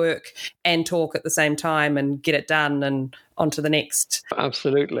to work and talk at the same time and get it done and on to the next.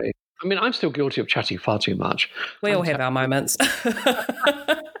 Absolutely. I mean, I'm still guilty of chatting far too much. We all have our moments.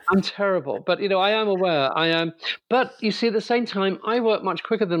 I'm terrible, but I am aware. I am, but you see, at the same time, I work much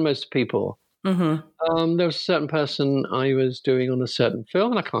quicker than most people. Mm-hmm. There was a certain person I was doing on a certain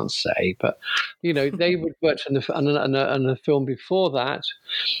film, and I can't say, but they would worked on a film before that,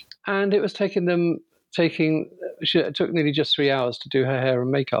 and it was it took nearly just 3 hours to do her hair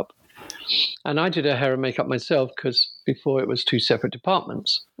and makeup. And I did her hair and makeup myself because before it was 2 separate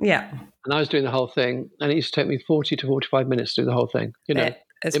departments. Yeah. And I was doing the whole thing. And it used to take me 40 to 45 minutes to do the whole thing.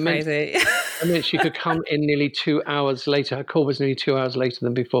 It's crazy. I mean, she could come in nearly 2 hours later. Her call was nearly 2 hours later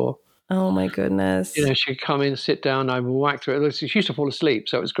than before. Oh, my goodness. She'd come in, sit down, I whacked her. She used to fall asleep,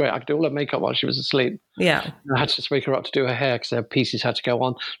 so it was great. I could do all her makeup while she was asleep. Yeah. And I had to just wake her up to do her hair because her pieces had to go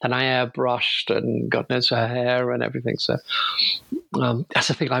on. Then I airbrushed and God knows her hair and everything. So that's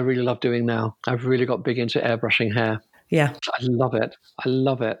the thing I really love doing now. I've really got big into airbrushing hair. Yeah. I love it. I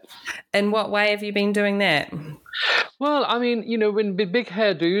love it. In what way have you been doing that? Well, I mean, when big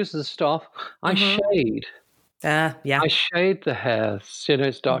hairdos and stuff, I shade. Yeah. I shade the hair.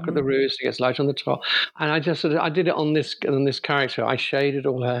 It's dark at the roots, it gets light on the top. And I did it on this character. I shaded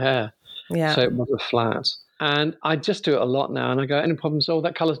all her hair. Yeah. So it wasn't flat. And I just do it a lot now. And I go, any problems? Oh,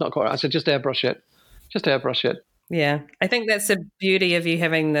 that colour's not quite right. I said, just airbrush it. Just airbrush it. Yeah. I think that's the beauty of you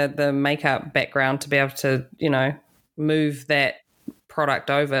having the makeup background to be able to, move that product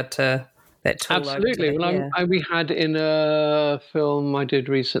over to that tool. Absolutely. We had in a film I did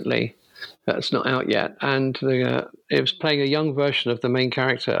recently, that's not out yet, and it was playing a young version of the main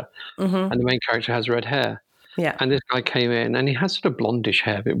character, and the main character has red hair. Yeah. And this guy came in, and he had sort of blondish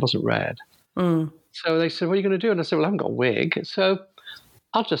hair, but it wasn't red. So they said, what are you going to do? And I said, well, I haven't got a wig, so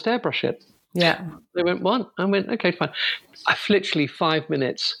I'll just airbrush it. Yeah. They went, what? I went, okay, fine. Literally 5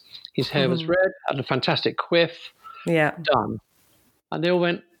 minutes. His hair was red, had a fantastic quiff. Yeah. Done. And they all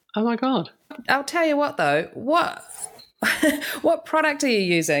went, oh, my God. I'll tell you what, though. What product are you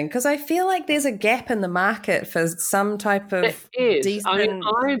using? Because I feel like there's a gap in the market for some type of decent...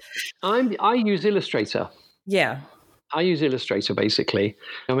 I use Illustrator. Yeah. I use Illustrator, basically.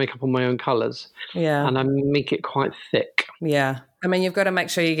 I make up all my own colours. Yeah. And I make it quite thick. Yeah. I mean, you've got to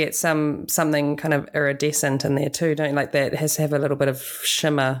make sure you get something kind of iridescent in there too, don't you? Like that has to have a little bit of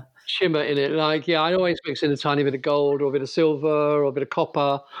shimmer shimmer in it. Like, yeah, I always mix in a tiny bit of gold or a bit of silver or a bit of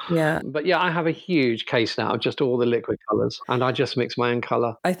copper. Yeah. But yeah, I have a huge case now of just all the liquid colours, and I just mix my own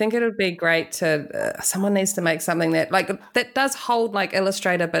colour. I think it would be great to, someone needs to make something that does hold like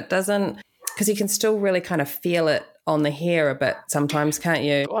Illustrator, but doesn't, because you can still really kind of feel it on the hair a bit sometimes, can't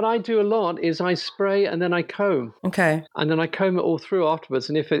you? What I do a lot is I spray and then I comb. Okay. And then I comb it all through afterwards.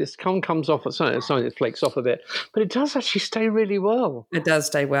 And if it's comes off, it's something that flakes off a bit. But it does actually stay really well. It does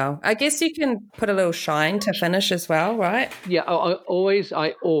stay well. I guess you can put a little shine to finish as well, right? Yeah, I always.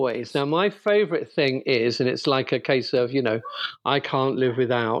 Now, my favourite thing is, and it's like a case of, I can't live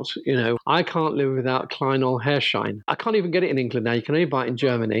without Kleinol hair shine. I can't even get it in England now. You can only buy it in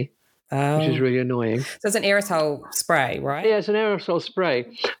Germany. Which is really annoying. So it's an aerosol spray, right? Yeah, it's an aerosol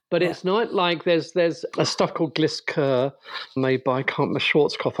spray, but it's not like there's a stuff called Gliss Kerr made by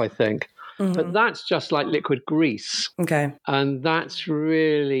Schwarzkopf, I think. Mm-hmm. But that's just like liquid grease. Okay. And that's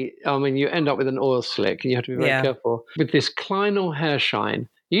really, you end up with an oil slick, and you have to be very careful. With this Kleinol hair shine,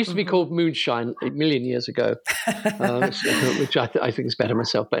 it used to be called Moonshine a million years ago, which I think is better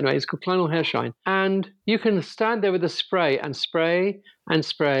myself. But anyway, it's called Kleinol hair shine. And you can stand there with a spray and spray and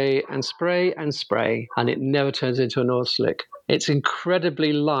spray and spray and spray, and it never turns into an oil slick. It's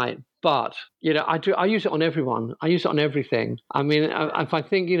incredibly light. But, I use it on everyone. I use it on everything. I mean, if I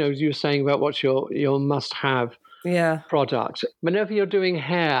think, as you were saying about what's your must-have product. Whenever you're doing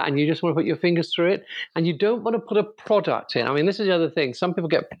hair and you just want to put your fingers through it and you don't want to put a product in. I mean, this is the other thing. Some people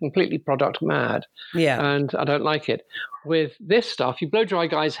get completely product mad. Yeah. And I don't like it. With this stuff, you blow dry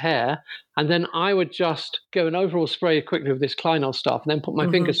guys' hair, and then I would just go an overall spray quickly with this Kleinol stuff and then put my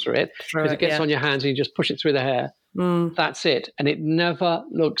fingers through it because it gets on your hands and you just push it through the hair. That's it. And it never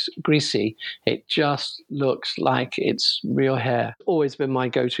looks greasy. It just looks like it's real hair. Always been my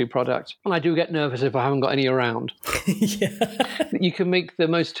go-to product. And I do get nervous if I haven't got any around. You can make the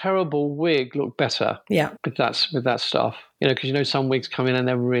most terrible wig look better with that stuff. Because some wigs come in and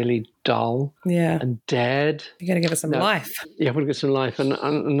they're really dull and dead. You got to give it some life. Yeah, I've got to give it some life.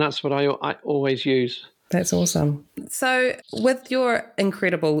 And that's what I always use. That's awesome. So with your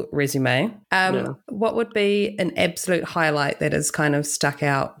incredible resume, what would be an absolute highlight that has kind of stuck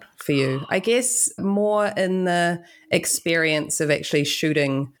out for you? I guess more in the experience of actually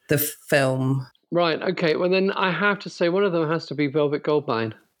shooting the film. Right. Okay. Well, then I have to say one of them has to be Velvet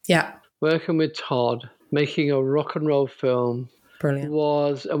Goldmine. Yeah. Working with Todd, making a rock and roll film. Brilliant.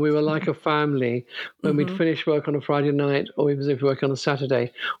 And we were like a family. When we'd finish work on a Friday night, or even if we work on a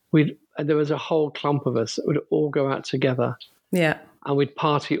Saturday, there was a whole clump of us that would all go out together. Yeah. And we'd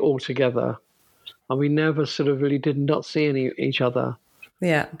party all together. And we never sort of really did not see each other.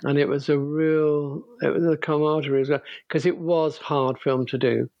 Yeah. And it was a camaraderie as well, because it was hard film to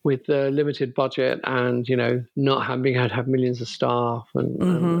do with the limited budget and, not having had to have millions of staff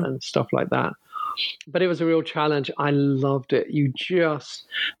and stuff like that. But it was a real challenge. I loved it.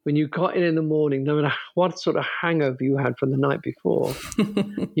 When you got in the morning, no matter what sort of hangover you had from the night before,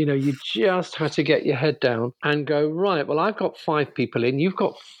 you just had to get your head down and go, right, well, I've got 5 people in. You've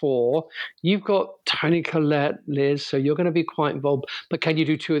got 4. You've got Tony Collette, Liz, so you're going to be quite involved. But can you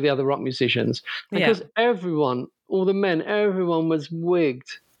do 2 of the other rock musicians? Because everyone, all the men, everyone was wigged.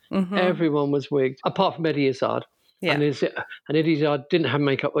 Everyone was wigged, apart from Eddie Izzard. Yeah. And Eddie Izzard didn't have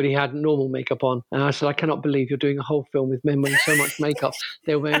makeup, but he had normal makeup on. And I said, I cannot believe you're doing a whole film with men wearing so much makeup.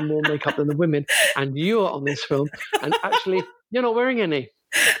 They're wearing more makeup than the women. And you are on this film. And actually, you're not wearing any.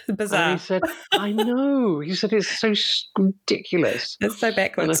 Bizarre. And he said, I know. He said, it's so ridiculous. It's so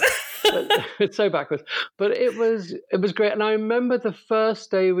backwards. It's so backwards. But it was great. And I remember the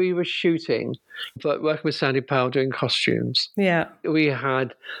first day we were shooting, but working with Sandy Powell doing costumes. Yeah. We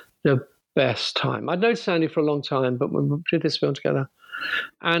had the best time. I'd known Sandy for a long time, but when we did this film together,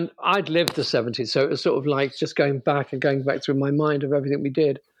 and I'd lived the 70s, so it was sort of like just going back through my mind of everything we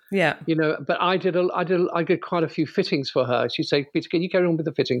did. Yeah, but I did quite a few fittings for her. She'd say, Peter, can you carry on with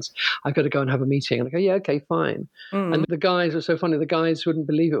the fittings? I've got to go and have a meeting. And I go, yeah, okay, fine. And the guys were so funny. The guys wouldn't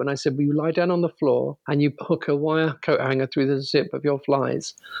believe it when I said, well, you lie down on the floor and you hook a wire coat hanger through the zip of your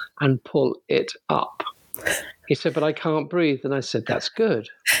flies and pull it up. He said, but I can't breathe. And I said, that's good.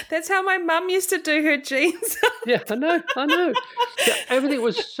 That's how my mum used to do her jeans. Yeah, I know. Yeah, everything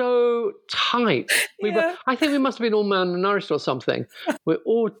was so tight. I think we must have been all malnourished or something. We're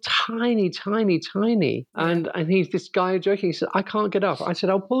all tiny, tiny, tiny. And he's this guy joking. He said, I can't get up. I said,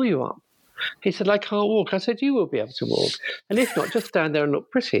 I'll pull you up. He said, I can't walk. I said, you will be able to walk. And if not, just stand there and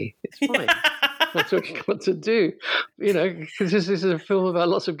look pretty. It's fine. That's what you've got to do, because this is a film about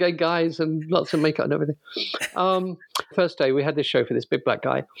lots of gay guys and lots of makeup and everything. First day, we had this show for this big black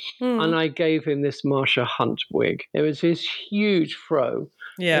guy, and I gave him this Marsha Hunt wig. It was his huge fro,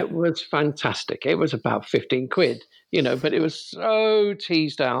 Yeah. It was fantastic. It was about 15 quid, but it was so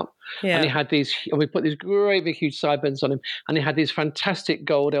teased out. Yeah. And he had and we put these great big huge sideburns on him, and he had these fantastic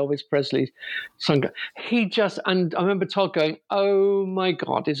gold Elvis Presley sunglasses. And I remember Todd going, "Oh my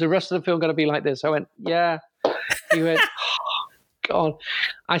God, is the rest of the film going to be like this?" I went, "Yeah." He went, "Oh God."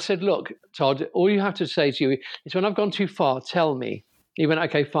 I said, "Look, Todd, all you have to say to you is when I've gone too far, tell me." He went,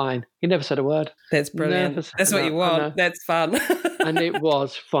 "Okay, fine." He never said a word. That's brilliant. That's what you want. That's fun. And it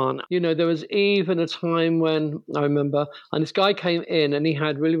was fun. There was even a time when I remember, and this guy came in and he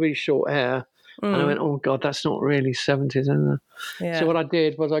had really, really short hair. And I went, "Oh God, that's not really 70s, is it?" Yeah. So what I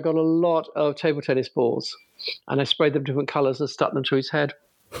did was I got a lot of table tennis balls and I sprayed them different colors and stuck them to his head.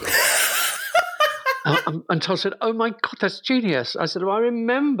 And Todd said, "Oh my God, that's genius." I said, "Well, I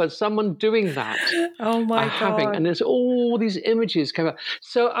remember someone doing that." Oh my God. And there's all these images came out.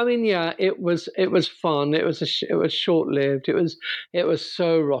 So I mean, yeah, it was fun. It was short lived. It was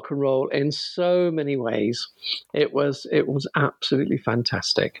so rock and roll in so many ways. It was absolutely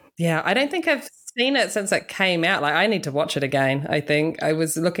fantastic. Yeah, I don't think I've seen it since it came out. Like, I need to watch it again. I think I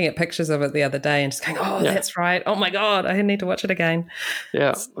was looking at pictures of it the other day and just going, "Oh, yeah. That's right. Oh my God, I need to watch it again."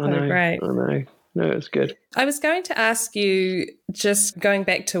 Yeah, I know. Great. I know. No, it's good. I was going to ask you, just going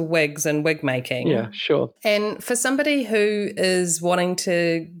back to wigs and wig making. Yeah, sure. And for somebody who is wanting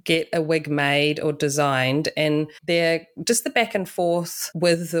to get a wig made or designed and they're just the back and forth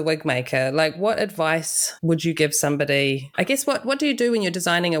with the wig maker, like what advice would you give somebody? I guess what do you do when you're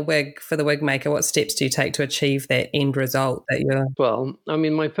designing a wig for the wig maker? What steps do you take to achieve that end result that you're... Well, I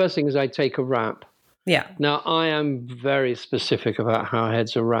mean, my first thing is I take a wrap. Yeah. Now, I am very specific about how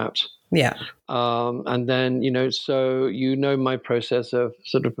heads are wrapped. Yeah. And then, so my process of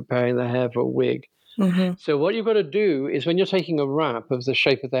sort of preparing the hair for a wig. Mm-hmm. So what you've got to do is when you're taking a wrap of the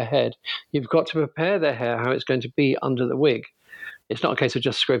shape of their head, you've got to prepare their hair how it's going to be under the wig. It's not a case of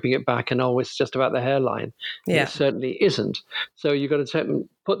just scraping it back and, it's just about the hairline. Yeah. It certainly isn't. So you've got to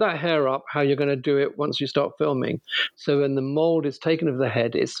put that hair up how you're going to do it once you start filming. So when the mold is taken of the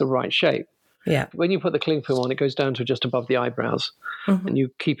head, it's the right shape. Yeah. When you put the cling film on, it goes down to just above the eyebrows, and you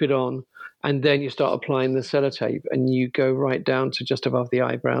keep it on, and then you start applying the sellotape, and you go right down to just above the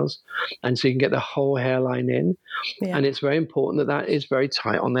eyebrows, and so you can get the whole hairline in. Yeah. And it's very important that is very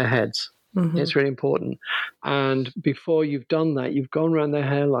tight on their heads. Mm-hmm. It's really important. And before you've done that, you've gone around their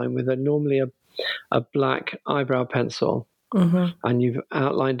hairline with normally a black eyebrow pencil, and you've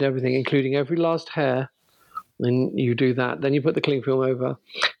outlined everything, including every last hair. And you do that. Then you put the cling film over.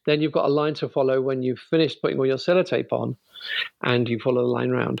 Then you've got a line to follow when you've finished putting all your sellotape on, and you follow the line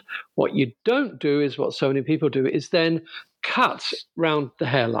round. What you don't do is what so many people do is then cut round the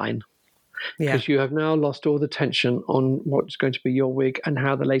hairline, because you have now lost all the tension on what's going to be your wig and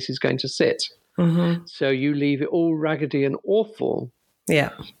how the lace is going to sit. Mm-hmm. So you leave it all raggedy and awful.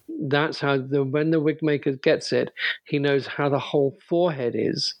 Yeah. That's how when the wig maker gets it, he knows how the whole forehead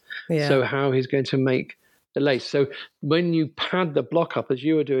is. Yeah. So how he's going to make the lace. So when you pad the block up, as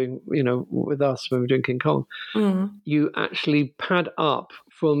you were doing, with us when we were doing King Kong, you actually pad up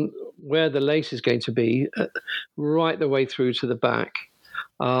from where the lace is going to be right the way through to the back.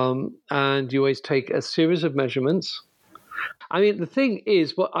 And you always take a series of measurements. I mean, the thing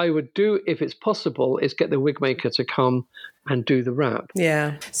is, what I would do if it's possible is get the wig maker to come and do the wrap.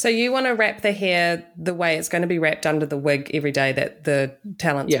 Yeah. So you want to wrap the hair the way it's going to be wrapped under the wig every day that the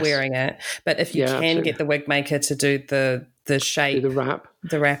talent's wearing it. But if you can absolutely get the wig maker to do the shape, do the wrap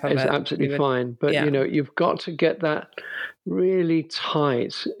of it's it, absolutely fine. But you've got to get that really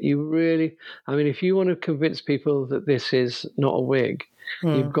tight. If you want to convince people that this is not a wig,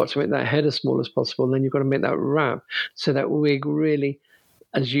 you've got to make that head as small as possible, and then you've got to make that wrap so that wig really,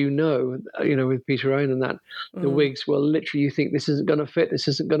 as with Peter Owen and that, the wigs will literally, you think this isn't going to fit,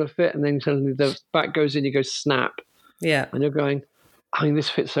 and then suddenly the back goes in, you go snap. Yeah. And you're going, this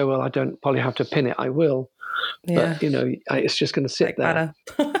fits so well, I don't probably have to pin it. I will. Yeah. But, it's just going to sit there.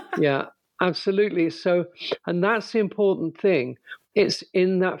 Yeah, absolutely. So, and that's the important thing. It's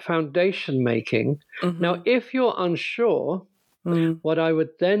in that foundation making. Mm-hmm. Now, if you're unsure, what I would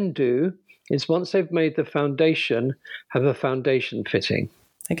then do is once they've made the foundation, have a foundation fitting.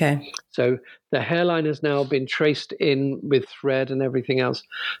 Okay. So the hairline has now been traced in with thread and everything else.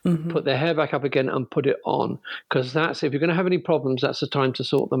 Mm-hmm. Put the hair back up again and put it on, because if you're going to have any problems, that's the time to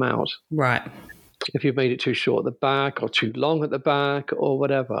sort them out. Right. If you've made it too short at the back or too long at the back or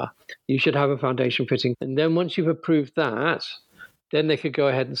whatever, you should have a foundation fitting. And then once you've approved that, then they could go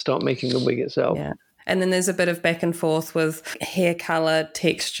ahead and start making the wig itself. Yeah. And then there's a bit of back and forth with hair color,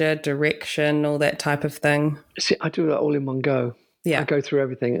 texture, direction, all that type of thing. See, I do that all in one go. Yeah. I go through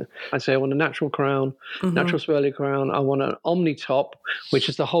everything. I say I want a natural crown, natural swirly crown. I want an omni top, which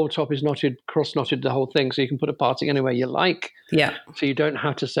is the whole top is knotted, cross-knotted, the whole thing. So you can put a parting anywhere you like. Yeah. So you don't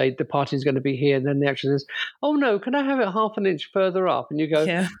have to say the parting's going to be here. And then the actress says, oh, no, can I have it half an inch further up? And you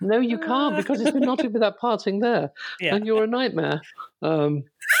go, no, you can't because it's been knotted with that parting there. Yeah. And you're a nightmare.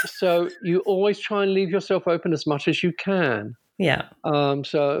 So you always try and leave yourself open as much as you can. Yeah.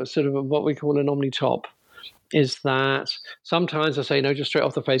 So sort of what we call an omni top is that sometimes I say no, just straight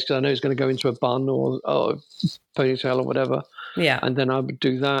off the face because I know it's going to go into a bun or ponytail or whatever. Yeah. And then I would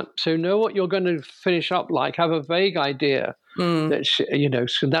do that. So know what you're going to finish up like. Have a vague idea. That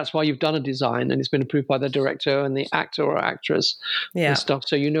so that's why you've done a design and it's been approved by the director and the actor or actress and stuff.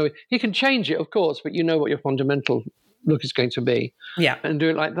 So you can change it, of course, but you know what your fundamental look is going to be. Yeah. And do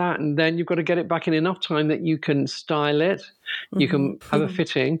it like that. And then you've got to get it back in enough time that you can style it. You can have a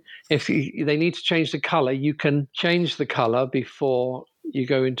fitting. If they need to change the color, you can change the color before you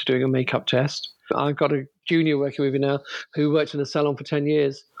go into doing a makeup test. I've got a junior working with me now who worked in a salon for 10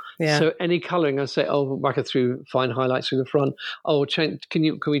 years. Yeah. So any colouring, I say, whack it through, fine highlights through the front. Oh, can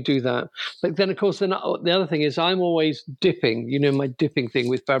we do that? But then, of course, the other thing is I'm always dipping. You know, my dipping thing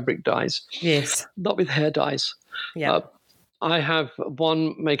with fabric dyes. Yes. Not with hair dyes. Yeah. I have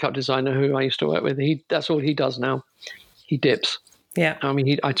one makeup designer who I used to work with. That's all he does now. He dips. Yeah. I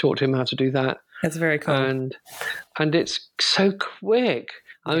mean, I taught him how to do that. That's very cool. And it's so quick.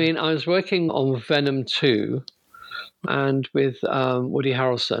 I mean, I was working on Venom 2 and with Woody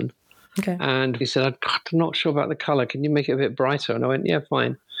Harrelson. Okay. And he said, I'm not sure about the color. Can you make it a bit brighter? And I went, yeah,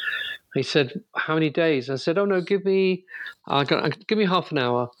 fine. He said, how many days? I said, oh, no, give me half an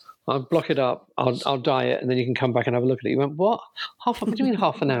hour. I'll block it up. I'll dye it, and then you can come back and have a look at it. He went, what? What do you mean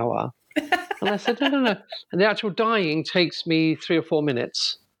half an hour? And I said, no. And the actual dyeing takes me 3 or 4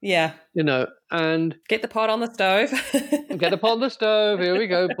 minutes. Yeah. You know, and... Get the pot on the stove. Get the pot on the stove. Here we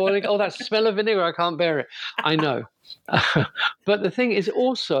go. Boiling. Oh, that smell of vinegar. I can't bear it. I know. But the thing is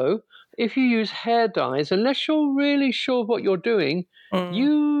also, if you use hair dyes, unless you're really sure what you're doing,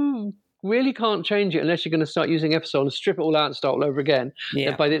 you really can't change it unless you're going to start using Epsom and strip it all out and start all over again. Yeah.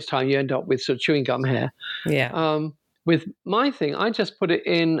 And by this time, you end up with sort of chewing gum hair. Yeah. With my thing, I just put it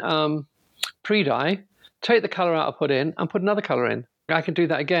in pre-dye, take the colour out I put in, and put another colour in. I can do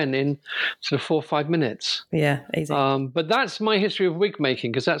that again in sort of 4 or 5 minutes. Yeah, easy. But that's my history of wig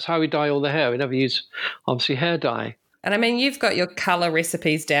making, because that's how we dye all the hair. We never use, obviously, hair dye. And I mean, you've got your colour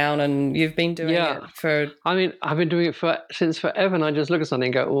recipes down and you've been doing it for... I mean, I've been doing it since forever, and I just look at something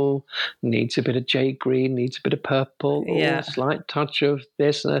and go, oh, needs a bit of jade green, needs a bit of purple, a slight touch of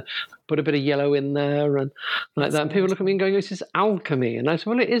this, and put a bit of yellow in there and like that. And people look at me and go, this is alchemy. And I said,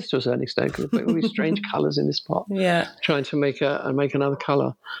 well, it is to a certain extent, because there's all these strange colours in this pot. Yeah. Trying to make another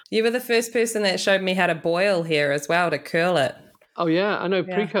colour. You were the first person that showed me how to boil hair as well, to curl it. Oh yeah, I know,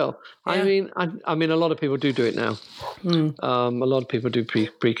 pre-curl. Yeah. I mean, a lot of people do it now. A lot of people do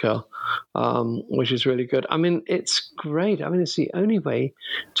pre-curl, which is really good. I mean, it's great. I mean, it's the only way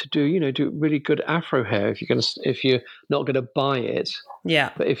to do really good afro hair if you're not going to buy it.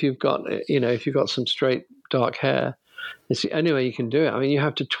 Yeah. But if you've got some straight dark hair, it's the only way you can do it. I mean, you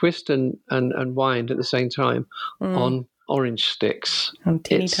have to twist and wind at the same time on orange sticks. On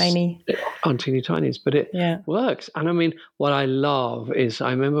teeny tinies, but it works. And I mean, what I love is, I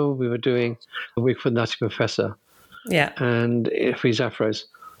remember we were doing a wig for Nutty Professor. Yeah. And for his afros.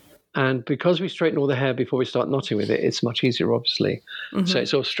 And because we straighten all the hair before we start knotting with it, it's much easier, obviously. Mm-hmm. So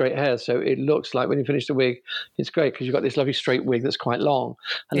it's all straight hair. So it looks like when you finish the wig, it's great because you've got this lovely straight wig that's quite long.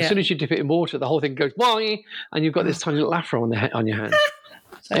 And as soon as you dip it in water, the whole thing goes, why? And you've got this tiny little afro on your hand.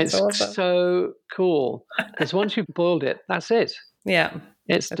 It's awesome. So cool. Because once you've boiled it, that's it. Yeah.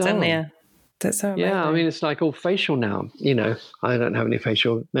 It's done. In there. That's so amazing. Yeah, I mean, it's like all facial now. You know, I don't have any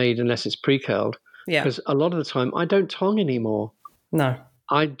facial made unless it's pre-curled. Yeah. Because a lot of the time, I don't tongue anymore. No.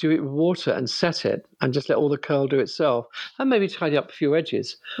 I do it with water and set it and just let all the curl do itself and maybe tidy up a few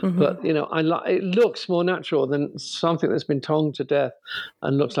edges. Mm-hmm. But, it looks more natural than something that's been tongued to death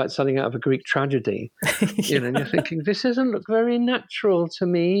and looks like something out of a Greek tragedy. And you're thinking, this doesn't look very natural to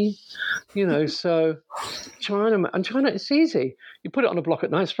me. So China, it's easy. You put it on a block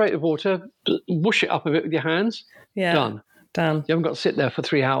at night, spray it with water, whoosh it up a bit with your hands, done. Done. You haven't got to sit there for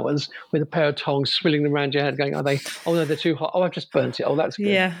 3 hours with a pair of tongs swirling them around your head going, oh no, they're too hot. Oh, I've just burnt it. Oh, that's good.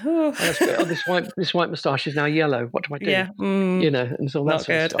 Yeah. Oh, that's good. Oh, this white moustache is now yellow. What do I do? Yeah. And so that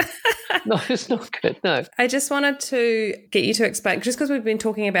sort of stuff. No, it's not good, no. I just wanted to get you to explain, just because we've been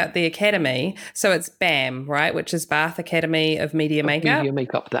talking about the academy, so it's BAM, right, which is Bath Academy of Media Makeup. Media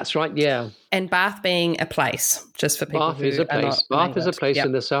Makeup, that's right, yeah. And Bath being a place, just for people Bath is a place. Bath is a place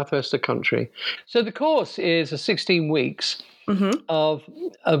in the southwest of the country. So the course is 16 weeks. of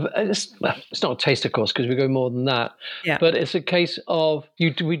it's not a taster course because we go more than that. Yeah. But it's a case of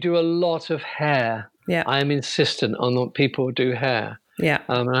we do a lot of hair. Yeah. I am insistent on what people do hair. Yeah.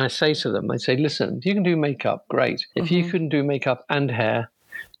 And I say to them, I say, listen, if you can do makeup, great. If you can do makeup and hair,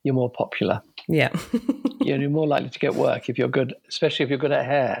 you're more popular. Yeah. You're more likely to get work if you're good, especially if you're good at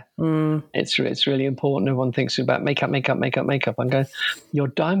hair. It's really important. Everyone thinks about makeup. I'm going, you're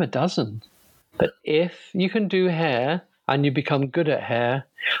a dime a dozen. But if you can do hair and you become good at hair,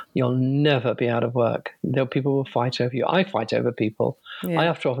 you'll never be out of work. People will fight over you. I fight over people. Yeah. I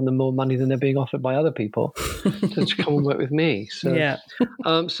have to offer them more money than they're being offered by other people to come and work with me. So, Yeah.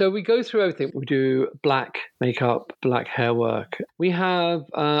 So we go through everything. We do black makeup, black hair work. We have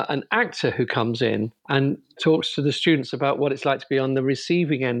an actor who comes in and talks to the students about what it's like to be on the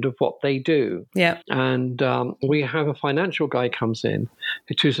receiving end of what they do. Yeah. And we have a financial guy comes in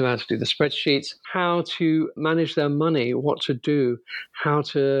who teaches them how to do the spreadsheets, how to manage their money, what to do, how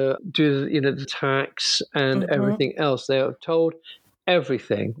to do the tax and everything else. They are told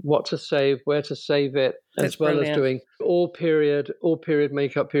everything, what to save, where to save it, That's as well brilliant. as doing all period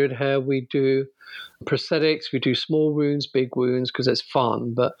makeup, period hair. We do prosthetics, we do small wounds, big wounds, because it's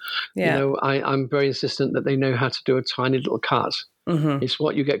fun. But I'm very insistent that they know how to do a tiny little cut. It's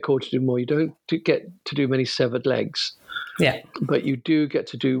what you get called to do more. You don't get to do many severed legs. Yeah. But you do get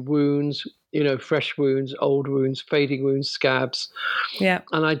to do wounds, fresh wounds, old wounds, fading wounds, scabs. Yeah.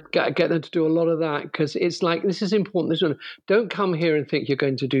 And I get them to do a lot of that because it's like, this is important. Don't come here and think you're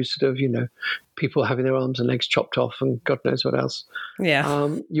going to do sort of, people having their arms and legs chopped off and God knows what else.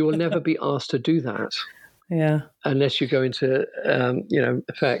 Yeah. You will never be asked to do that. Yeah. Unless you go into,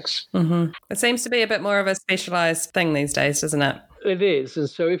 effects. It seems to be a bit more of a specialised thing these days, doesn't it? It is. And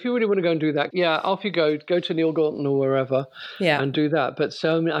so if you really want to go and do that, off you go to Neil Gorton or wherever and do that. But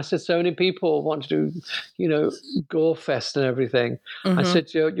so many people want to do, Gore Fest and everything. I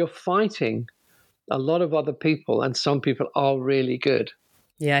said, you're fighting a lot of other people and some people are really good.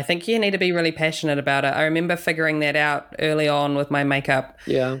 Yeah, I think you need to be really passionate about it. I remember figuring that out early on with my makeup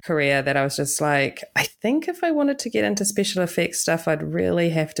career, that I was just like, I think if I wanted to get into special effects stuff, I'd really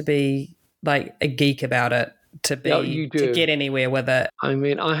have to be like a geek about it to get anywhere with it. I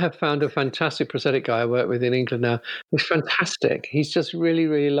mean, I have found a fantastic prosthetic guy I work with in England now. He's fantastic. He's just really,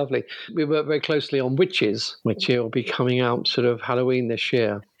 really lovely. We work very closely on Witches, which will be coming out sort of Halloween this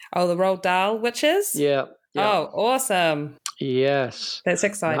year. Oh, the Roald Dahl Witches? Yeah. Oh, awesome. Yes. That's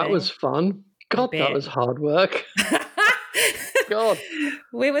exciting. That was fun. God, that was hard work. God.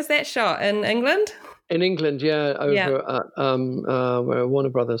 Where was that shot? In England? In England, over at Warner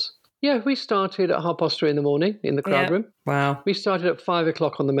Brothers. Yeah, we started at 3:30 in the morning in the crowd room. Wow. We started at 5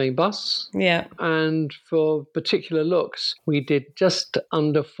 o'clock on the main bus. Yeah. And for particular looks, we did just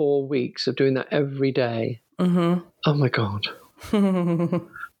under 4 weeks of doing that every day. Oh, my God.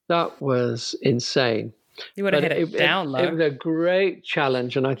 That was insane. You would have had it down, though. It was a great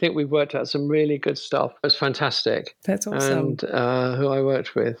challenge, and I think we worked out some really good stuff. It was fantastic. That's awesome. And who I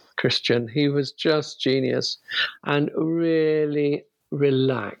worked with, Christian, he was just genius and really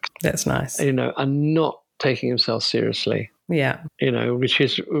relaxed. That's nice. And not taking himself seriously. Yeah. Which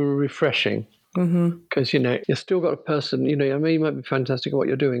is refreshing. Because, you've still got a person, I mean, you might be fantastic at what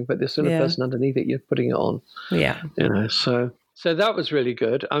you're doing, but there's still a person underneath it you're putting it on. Yeah. So that was really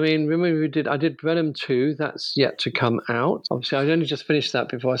good. I mean, remember I did Venom 2. That's yet to come out. Obviously, I'd only just finished that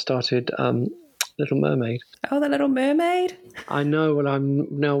before I started Little Mermaid. Oh, The Little Mermaid? I know. Well, I'm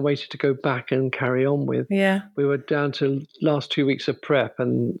now waiting to go back and carry on with. Yeah. We were down to last 2 weeks of prep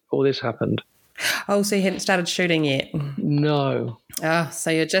and all this happened. Oh, so you hadn't started shooting yet? No. Oh, so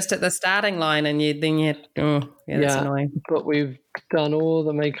you're just at the starting line and that's annoying. But we've done all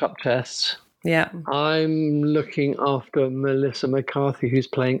the makeup tests. Yeah. I'm looking after Melissa McCarthy, who's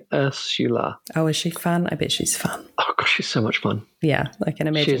playing Ursula. Oh, is she fun? I bet she's fun. Oh, gosh, she's so much fun. Yeah, I can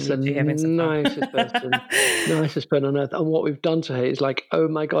imagine. She's the nicest person on earth. And what we've done to her is like, oh,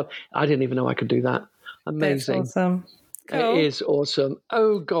 my God, I didn't even know I could do that. Amazing. That's awesome. Cool. It is awesome.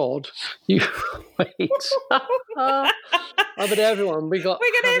 Oh, God. You wait. But everyone, we're going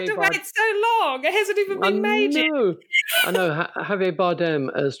to have to wait so long. It hasn't even been made yet. I know. Javier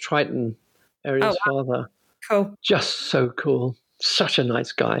Bardem as Triton, Ariel's father. Cool. Just so cool. Such a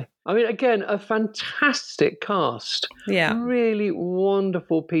nice guy. I mean, again, a fantastic cast. Yeah. Really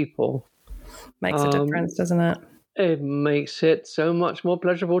wonderful people. Makes a difference, doesn't it? It makes it so much more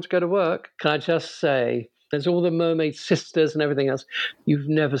pleasurable to go to work. Can I just say, there's all the mermaid sisters and everything else. You've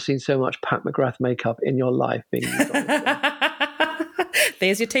never seen so much Pat McGrath makeup in your life being used on this.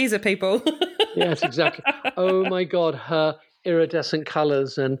 There's your teaser, people. Yes, exactly. Oh, my God, her iridescent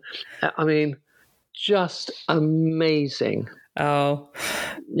colours. And, I mean, just amazing. Oh,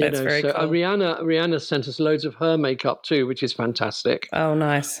 that's very cool. Rihanna sent us loads of her makeup too, which is fantastic. Oh,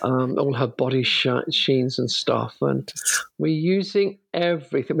 nice. All her body sheens and stuff, and we're using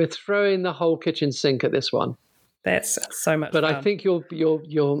everything. We're throwing the whole kitchen sink at this one. That's so much fun. But I think you'll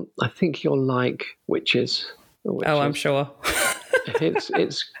like Witches. Oh, I'm sure. It's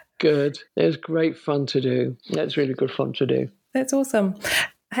good. It's great fun to do. It's really good fun to do. That's awesome.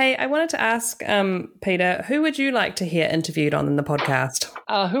 Hey, I wanted to ask, Peter, who would you like to hear interviewed on the podcast?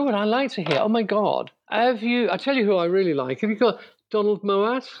 Who would I like to hear? Oh, my God. I tell you who I really like. Have you got Donald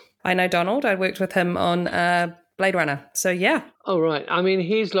Moat? I know Donald. I worked with him on Blade Runner. So, yeah. Oh, right. I mean,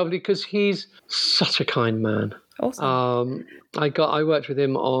 he's lovely because he's such a kind man. Awesome. I worked with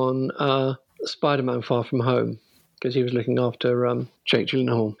him on Spider-Man Far From Home because he was looking after Jake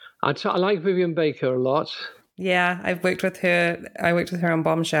Gyllenhaal. I like Vivian Baker a lot. Yeah, I worked with her on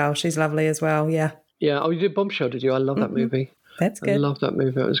Bombshell. She's lovely as well, yeah. Yeah, oh, you did Bombshell, did you? I love that movie. That's good. I love that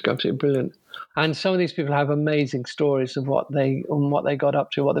movie. It was absolutely brilliant. And some of these people have amazing stories of what they got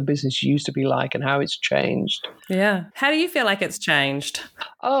up to, what the business used to be like and how it's changed. Yeah. How do you feel like it's changed?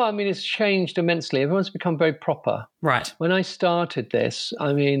 Oh, I mean, it's changed immensely. Everyone's become very proper. Right. When I started this,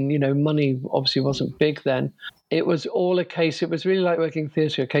 I mean, money obviously wasn't big then. It was all it was really like working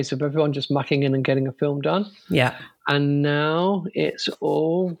theatre, a case of everyone just mucking in and getting a film done. Yeah. And now it's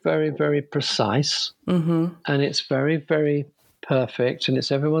all very, very precise. Mm-hmm. And it's very, very perfect. And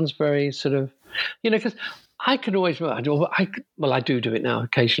everyone's very sort of, because I can always remember, I do it now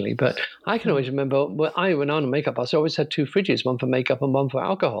occasionally, but I can always remember when I was a makeup artist, I always had 2 fridges, one for makeup and one for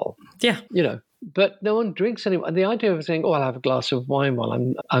alcohol. Yeah. But no one drinks anymore. And the idea of saying, I'll have a glass of wine while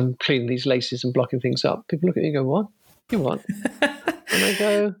I'm cleaning these laces and blocking things up. People look at me and go, what? You want? And I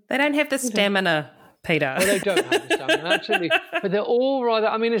go... They don't have the stamina, Peter. Well, they don't have the stamina, absolutely. But they're all rather...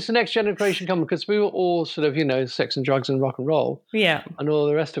 I mean, it's the next generation coming because we were all sort of, sex and drugs and rock and roll. Yeah. And all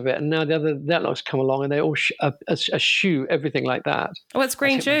the rest of it. And now that lot's come along and they all eschew everything like that. Oh, it's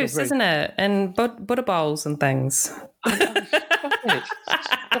green juice, isn't it? And Buddha bowls and things.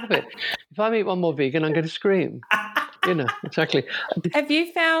 Stop it. If I meet one more vegan, I'm going to scream. Exactly. Have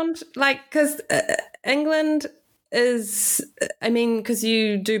you found, because England is, because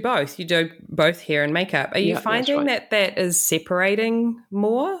you do both hair and makeup. Are you finding that is separating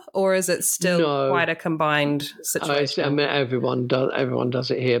more, or is it still quite a combined situation? Everyone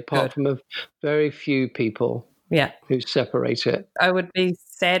does it here, apart from a very few people. Yeah, who separate it. I would be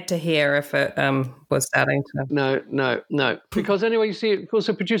sad to hear if it was starting to. No. Because anyway, you see, of course,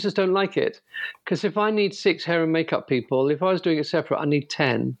 the producers don't like it. Because if I need 6 hair and makeup people, if I was doing it separate, I need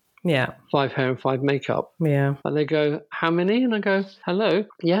 10. Yeah. 5 hair and 5 makeup. Yeah. And they go, how many? And I go, hello?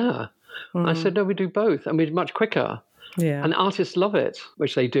 Yeah. I said, no, we do both. And we're much quicker. Yeah. And artists love it,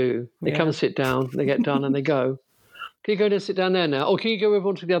 which they do. They come and sit down, they get done, and they go. Can you go and sit down there now? Or can you go over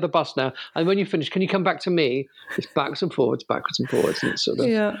onto the other bus now? And when you finish, can you come back to me? It's backwards and forwards. And it's sort of,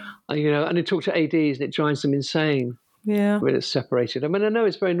 and they talk to ADs and it drives them insane. Yeah. When it's separated. I mean, I know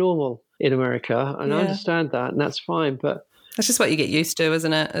it's very normal in America and I understand that and that's fine, but. That's just what you get used to,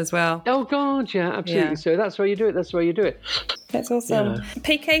 isn't it, as well? Oh, God, yeah, absolutely. Yeah. So that's why you do it. That's awesome. Yeah.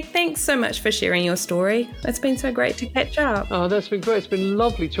 PK, thanks so much for sharing your story. It's been so great to catch up. Oh, that's been great. It's been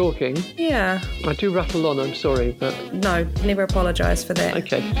lovely talking. Yeah. I do rattle on, I'm sorry, but... No, never apologise for that.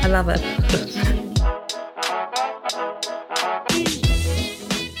 Okay. I love it.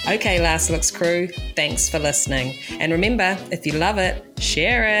 Okay, Last Looks crew, thanks for listening. And remember, if you love it,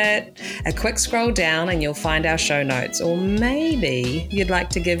 share it. A quick scroll down and you'll find our show notes. Or maybe you'd like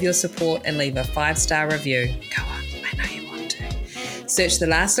to give your support and leave a 5-star review. Go on, I know you want to. Search the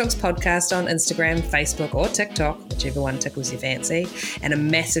Last Looks podcast on Instagram, Facebook or TikTok, whichever one tickles your fancy. And a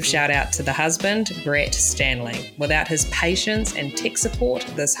massive shout out to the husband, Brett Stanley. Without his patience and tech support,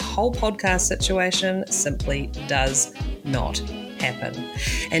 this whole podcast situation simply does not happen.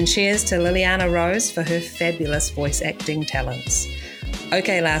 And cheers to Liliana Rose for her fabulous voice acting talents.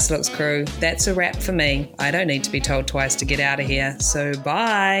 Okay, Last Looks crew, that's a wrap for me. I don't need to be told twice to get out of here, so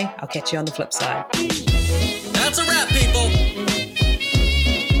bye. I'll catch you on the flip side. That's a wrap, people.